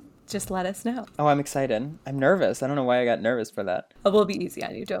mind, just let us know. Oh, I'm excited. I'm nervous. I don't know why I got nervous for that. Oh, we'll be easy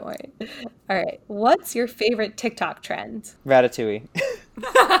on you, don't worry. All right, what's your favorite TikTok trend? Ratatouille.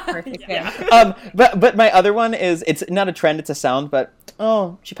 Perfect answer. But my other one is, it's not a trend, it's a sound, but,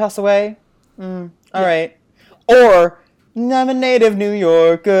 oh, she passed away? All right. Or, I'm a native New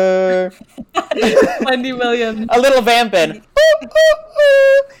Yorker. Wendy Williams. A little vampin'. Ooh, ooh,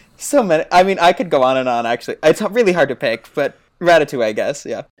 ooh. So many. I mean, I could go on and on, actually. It's really hard to pick, but Ratatouille, I guess,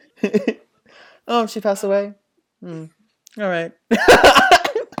 yeah. Oh, she passed away? All right. I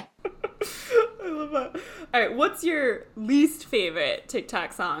love that. All right, what's your least favorite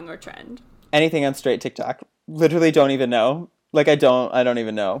TikTok song or trend? Anything on straight TikTok. Literally don't even know. Like, I don't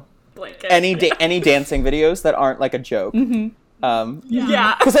even know. Blanket. Any dancing videos that aren't like a joke.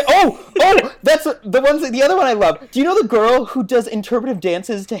 Yeah. Because that's the other one I love. Do you know the girl who does interpretive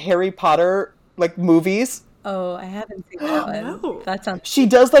dances to Harry Potter, like, movies? Oh, I haven't seen that one. No. That sounds. She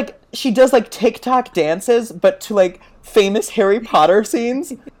does like TikTok dances, but to, like, famous Harry Potter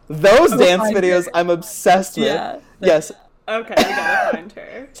scenes. Those dance find videos her. I'm obsessed with. Yeah. Yes. Okay, we gotta find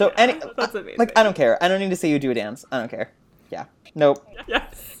her. So Yeah, that's amazing. like, I don't care. I don't need to see you do a dance. I don't care. Yeah. Nope.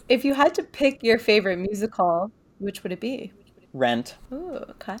 Yes. If you had to pick your favorite musical, which would it be? Rent. Ooh,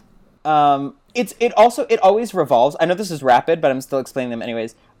 okay. It always revolves. I know this is rapid, but I'm still explaining them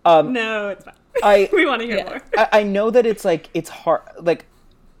anyways. No, it's fine. We want to hear more. I know that it's hard. Like,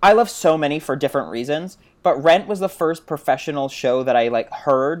 I love so many for different reasons, but Rent was the first professional show that I, like,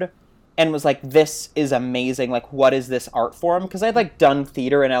 heard and was like, this is amazing. Like, what is this art form? Because I'd, like, done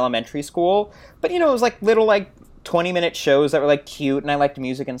theater in elementary school, but, you know, it was like little, like, 20-minute shows that were, like, cute, and I liked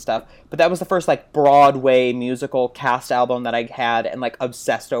music and stuff. But that was the first, like, Broadway musical cast album that I had and, like,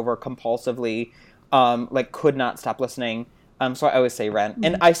 obsessed over compulsively. Like, could not stop listening. So I always say Rent.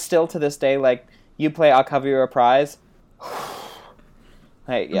 And I still, to this day, like, you play I'll Cover You a Prize.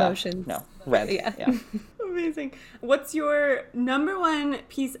 Emotions. No, Rent. Yeah. Amazing. What's your number one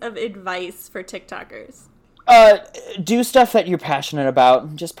piece of advice for TikTokers? Do stuff that you're passionate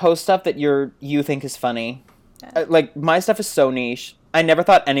about. Just post stuff that you think is funny. Like, my stuff is so niche. I never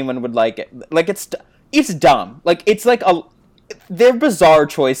thought anyone would like it. Like, it's dumb. Like, it's like they're bizarre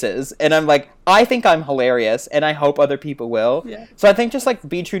choices, and I'm like, I think I'm hilarious, and I hope other people will. Yeah. So I think just, like,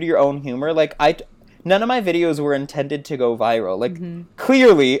 be true to your own humor. Like, none of my videos were intended to go viral. Like,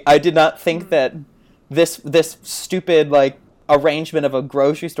 clearly, I did not think that this stupid, like, arrangement of a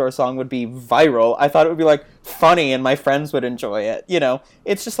grocery store song would be viral. I thought it would be, like, funny, and my friends would enjoy it. You know,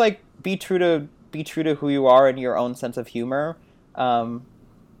 it's just like, be true to who you are and your own sense of humor.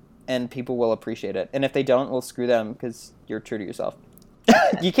 And people will appreciate it. And if they don't, well, screw them, because you're true to yourself.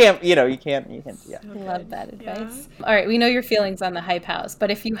 You can't, yeah. Love that advice. Yeah. All right, we know your feelings on the Hype House, but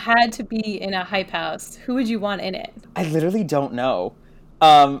if you had to be in a Hype House, who would you want in it? I literally don't know.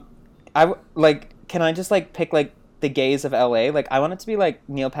 Can I just, like, pick, like, the gays of LA. Like, I want it to be like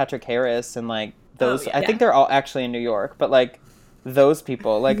Neil Patrick Harris and like those. yeah. I think they're all actually in New York, but like those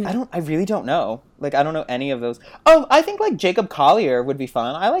people, like I really don't know. Like, I don't know any of those. Oh, I think like Jacob Collier would be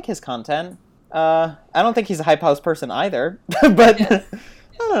fun. I like his content. I don't think he's a Hype House person either, but I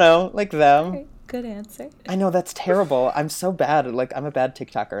don't know, like them. Okay, good answer. I know that's terrible. I'm so bad. Like, I'm a bad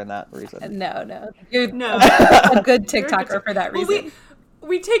TikToker in that reason. No. You're No. a good TikToker for that Well, reason.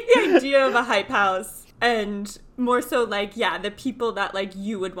 we take the idea of a Hype House and more so like, yeah, the people that like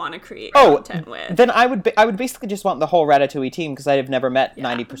you would want to create content with. Then I would basically just want the whole Ratatouille team, because I've never met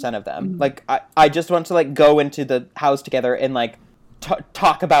 90% of them. Like, I just want to like go into the house together and like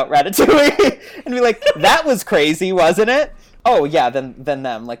talk about Ratatouille and be like, that was crazy, wasn't it? Oh yeah, then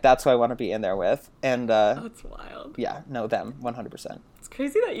them. Like, that's who I want to be in there with. And That's wild. yeah, no, them 100%. It's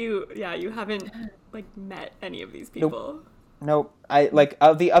crazy that you haven't like met any of these people. Nope. I like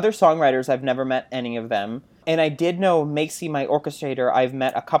of the other songwriters, I've never met any of them. And I did know Macy, my orchestrator, I've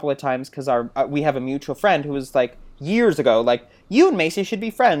met a couple of times because we have a mutual friend who was like years ago, like, you and Macy should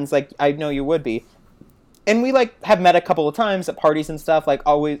be friends. Like, I know you would be. And we like have met a couple of times at parties and stuff, like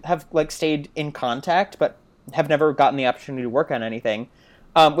always have like stayed in contact, but have never gotten the opportunity to work on anything,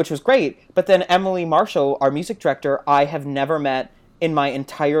 which was great. But then Emily Marshall, our music director, I have never met in my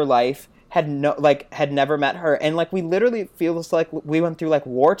entire life. Had never met her, and like we literally feels like we went through like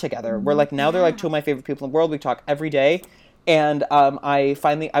war together. We're like, now they're like two of my favorite people in the world. We talk every day, and I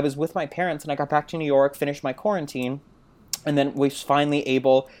was with my parents, and I got back to New York, finished my quarantine, and then was finally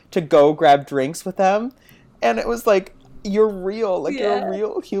able to go grab drinks with them, and it was like, you're real, like you're a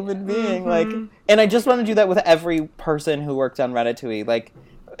real human being, like, and I just want to do that with every person who worked on Ratatouille, like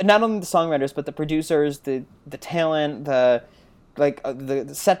not only the songwriters but the producers, the talent, the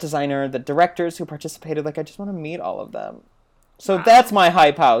set designer, the directors who participated. Like, I just want to meet all of them. So that's my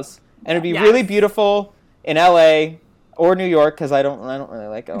Hype House, and it'd be really beautiful in LA or New York, because I don't really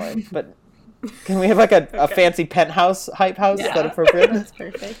like LA. But can we have like a fancy penthouse Hype House? Is that appropriate? That's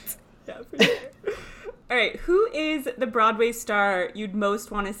perfect. Yeah, for sure. All right, who is the Broadway star you'd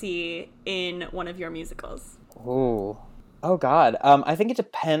most want to see in one of your musicals? Ooh. Oh God. I think it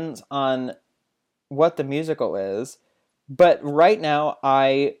depends on what the musical is. But right now,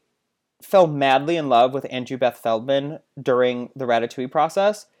 I fell madly in love with Andrew Beth Feldman during the Ratatouille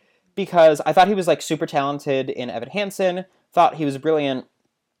process, because I thought he was like super talented in Evan Hansen, thought he was brilliant,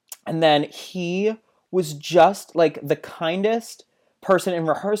 and then he was just like the kindest person in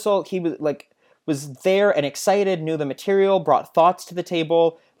rehearsal. He was there and excited, knew the material, brought thoughts to the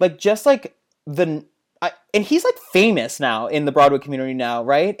table, like just like and he's like famous now in the Broadway community now,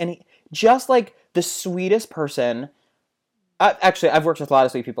 right? And he just like the sweetest person. Actually, I've worked with a lot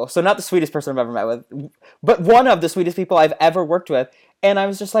of sweet people, so not the sweetest person I've ever met with, but one of the sweetest people I've ever worked with. And I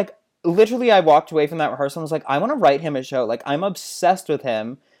was just like, literally, I walked away from that rehearsal and was like, I want to write him a show. Like, I'm obsessed with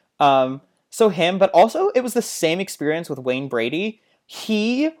him. So him, but also it was the same experience with Wayne Brady.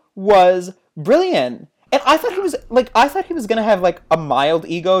 He was brilliant. And I thought he was going to have like a mild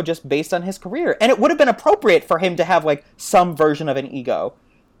ego just based on his career. And it would have been appropriate for him to have like some version of an ego.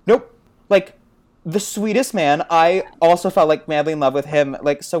 Nope. Like, the sweetest man. I also felt like madly in love with him.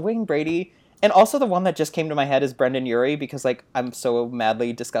 Like, so Wayne Brady, and also the one that just came to my head is Brendan Urie, because like I'm so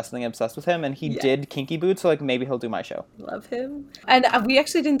madly, disgustingly obsessed with him, and he did Kinky Boots, so like maybe he'll do my show. Love him. And we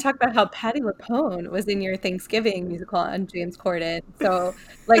actually didn't talk about how Patti LuPone was in your Thanksgiving musical on James Corden. So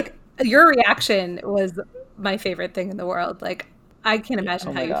like your reaction was my favorite thing in the world. Like, I can't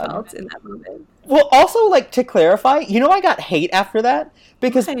imagine how you felt in that moment. Well, also, like, to clarify, I got hate after that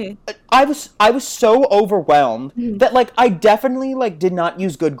because I was so overwhelmed that, like, I definitely, like, did not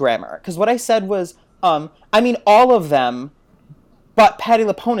use good grammar. Because what I said was, all of them, but Patti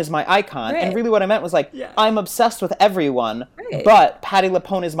LuPone is my icon. Right. And really what I meant was, like, I'm obsessed with everyone, but Patti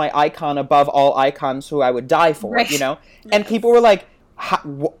LuPone is my icon above all icons who I would die for, Yes. And people were like,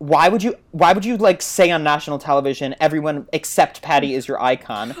 why would you like say on national television everyone except Patti is your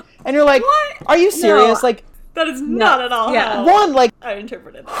icon? And you're like, what? Are you serious? No, like, that is not at all. Yeah. One, like, I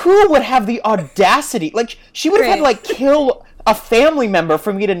interpreted that. Who would have the audacity? Like, she would have had to like kill a family member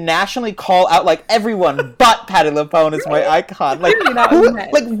for me to nationally call out like everyone but Patti LuPone is my icon. Like,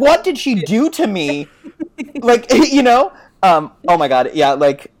 what did she do to me? Like, oh my God, yeah,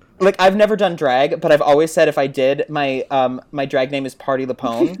 like I've never done drag, but I've always said if I did, my drag name is Party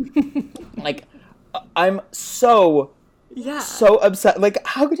LuPone. Like, I'm so upset. Like,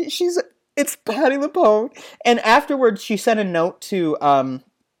 how could it's Patti LuPone? And afterwards, she sent a note to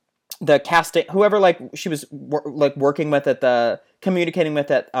the casting, whoever like she was like working with at communicating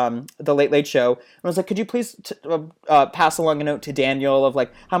with at the Late Late Show, and I was like, could you please pass along a note to Daniel of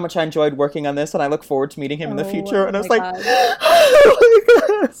like how much I enjoyed working on this, and I look forward to meeting him in the future. And I was like, oh my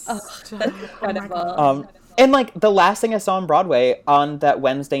God. That's incredible. And like the last thing I saw on Broadway on that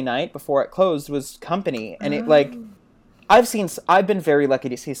Wednesday night before it closed was Company, and it like I've been very lucky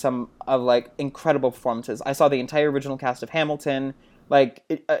to see some of like incredible performances. I saw the entire original cast of Hamilton, like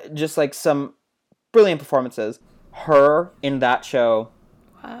just like some brilliant performances. Her in that show,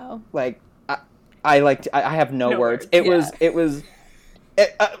 Wow. like I have no words. words. It was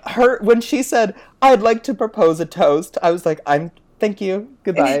her when she said, "I'd like to propose a toast." I was like, thank you,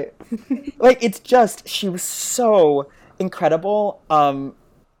 goodbye. Like it's just she was so incredible.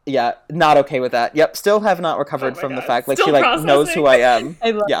 Yeah, not okay with that. Yep, still have not recovered from the God. fact like Still she like processing. knows who I am.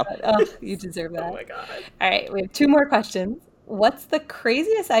 I love Yeah. that. Oh, you deserve that. Oh my God. All right, we have 2 more questions. What's the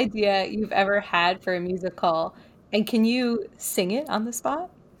craziest idea you've ever had for a musical? And can you sing it on the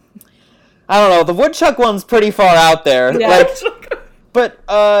spot? I don't know. The woodchuck one's pretty far out there. Yeah. Like,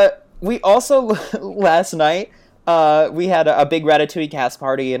 but we also last night we had a big Ratatouille cast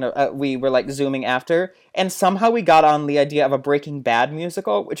party, and we were like zooming after, and somehow we got on the idea of a Breaking Bad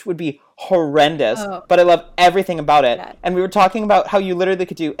musical, which would be horrendous. Oh. But I love everything about it. Yeah. And we were talking about how you literally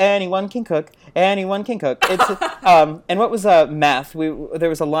could do anyone can cook, anyone can cook. It's and what was math? There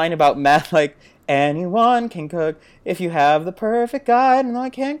was a line about math like. Anyone can cook if you have the perfect guide, and I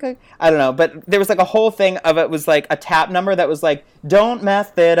can cook. I don't know, but there was like a whole thing of it was like a tap number that was like, don't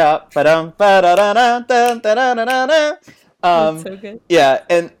mess it up. That's so good. Yeah,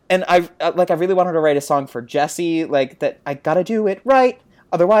 and I really wanted to write a song for Jesse, like that I gotta do it right,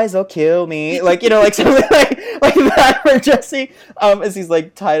 otherwise they'll kill me. Like, you know, like something like that for Jesse, as he's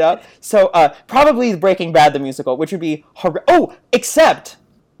like tied up. So probably Breaking Bad the musical, which would be except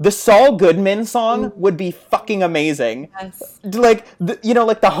the Saul Goodman song would be fucking amazing. Yes. Like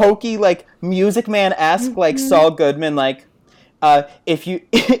like the hokey, like Music Man-esque, like Saul Goodman, like if you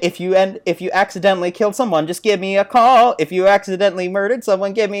accidentally killed someone, just give me a call. If you accidentally murdered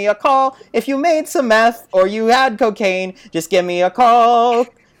someone, give me a call. If you made some meth or you had cocaine, just give me a call.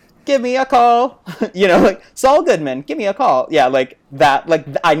 Give me a call. Like Saul Goodman, give me a call. Yeah, like that. Like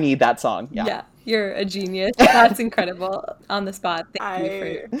I need that song. Yeah, you're a genius. That's incredible on the spot. Thank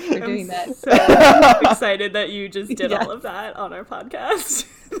you for doing that. So excited that you just did all of that on our podcast.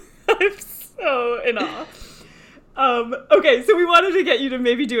 I'm so in awe. Okay, so we wanted to get you to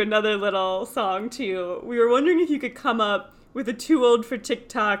maybe do another little song too. We were wondering if you could come up with a Too Old for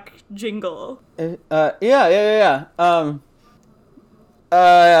TikTok jingle. Yeah.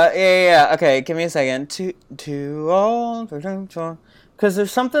 Okay, give me a second. Too old for TikTok. Because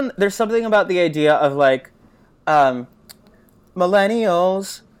there's something about the idea of like,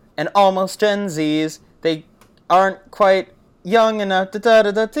 millennials and almost Gen Zs. They aren't quite young enough. They're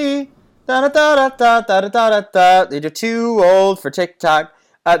too old for TikTok.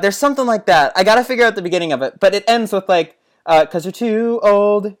 There's something like that. I gotta figure out the beginning of it, but it ends with like, "'Cause you're too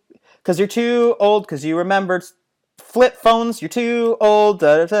old. 'Cause you're too old. 'Cause you remembered flip phones. You're too old.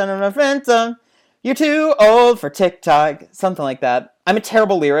 You're too old for TikTok." Something like that. I'm a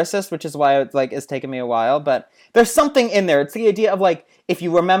terrible lyricist, which is why it's taken me a while, but there's something in there. It's the idea of like, if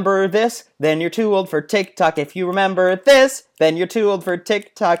you remember this, then you're too old for TikTok. If you remember this, then you're too old for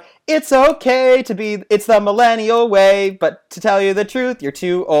TikTok. It's okay to be, it's the millennial way, but to tell you the truth, you're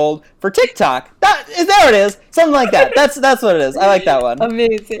too old for TikTok. There it is. Something like that. That's what it is. I like that one.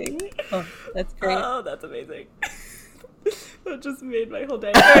 Amazing. Oh, that's great. Oh, that's amazing. That just made my whole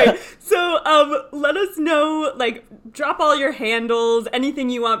day. All right, so let us know, like, drop all your handles, anything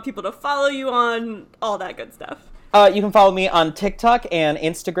you want people to follow you on, all that good stuff. You can follow me on TikTok and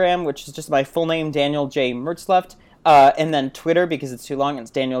Instagram, which is just my full name, Daniel J. Mertzleft, and then Twitter, because it's too long, it's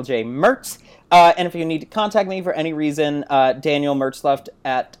Daniel J. Mertz. And if you need to contact me for any reason,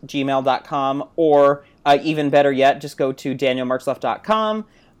 danielmertzleft@gmail.com, or even better yet, just go to danielmertzleft.com,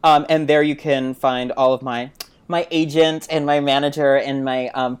 and there you can find all of my agent and my manager and my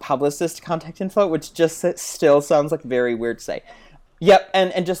publicist contact info, which just still sounds like very weird to say. Yep,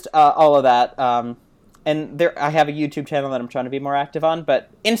 and just all of that. And there, I have a YouTube channel that I'm trying to be more active on, but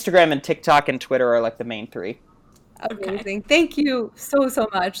Instagram and TikTok and Twitter are like the main 3. Amazing. Thank you so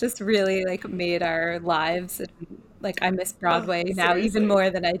much. This really like made our lives. Like I miss Broadway now seriously. even more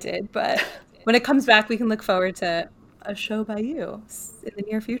than I did, but when it comes back, we can look forward to a show by you in the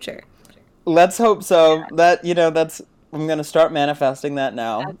near future. Let's hope so. That's I'm gonna start manifesting that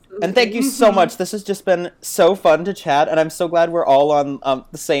now. Absolutely. And thank you so much. This has just been so fun to chat, and I'm so glad we're all on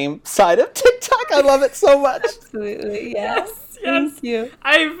the same side of TikTok. book. I love it so much. Absolutely. Yes. Yes. Thank you.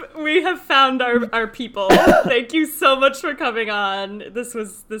 We have found our people. Thank you so much for coming on. This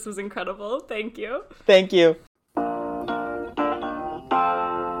was incredible. Thank you. Thank you.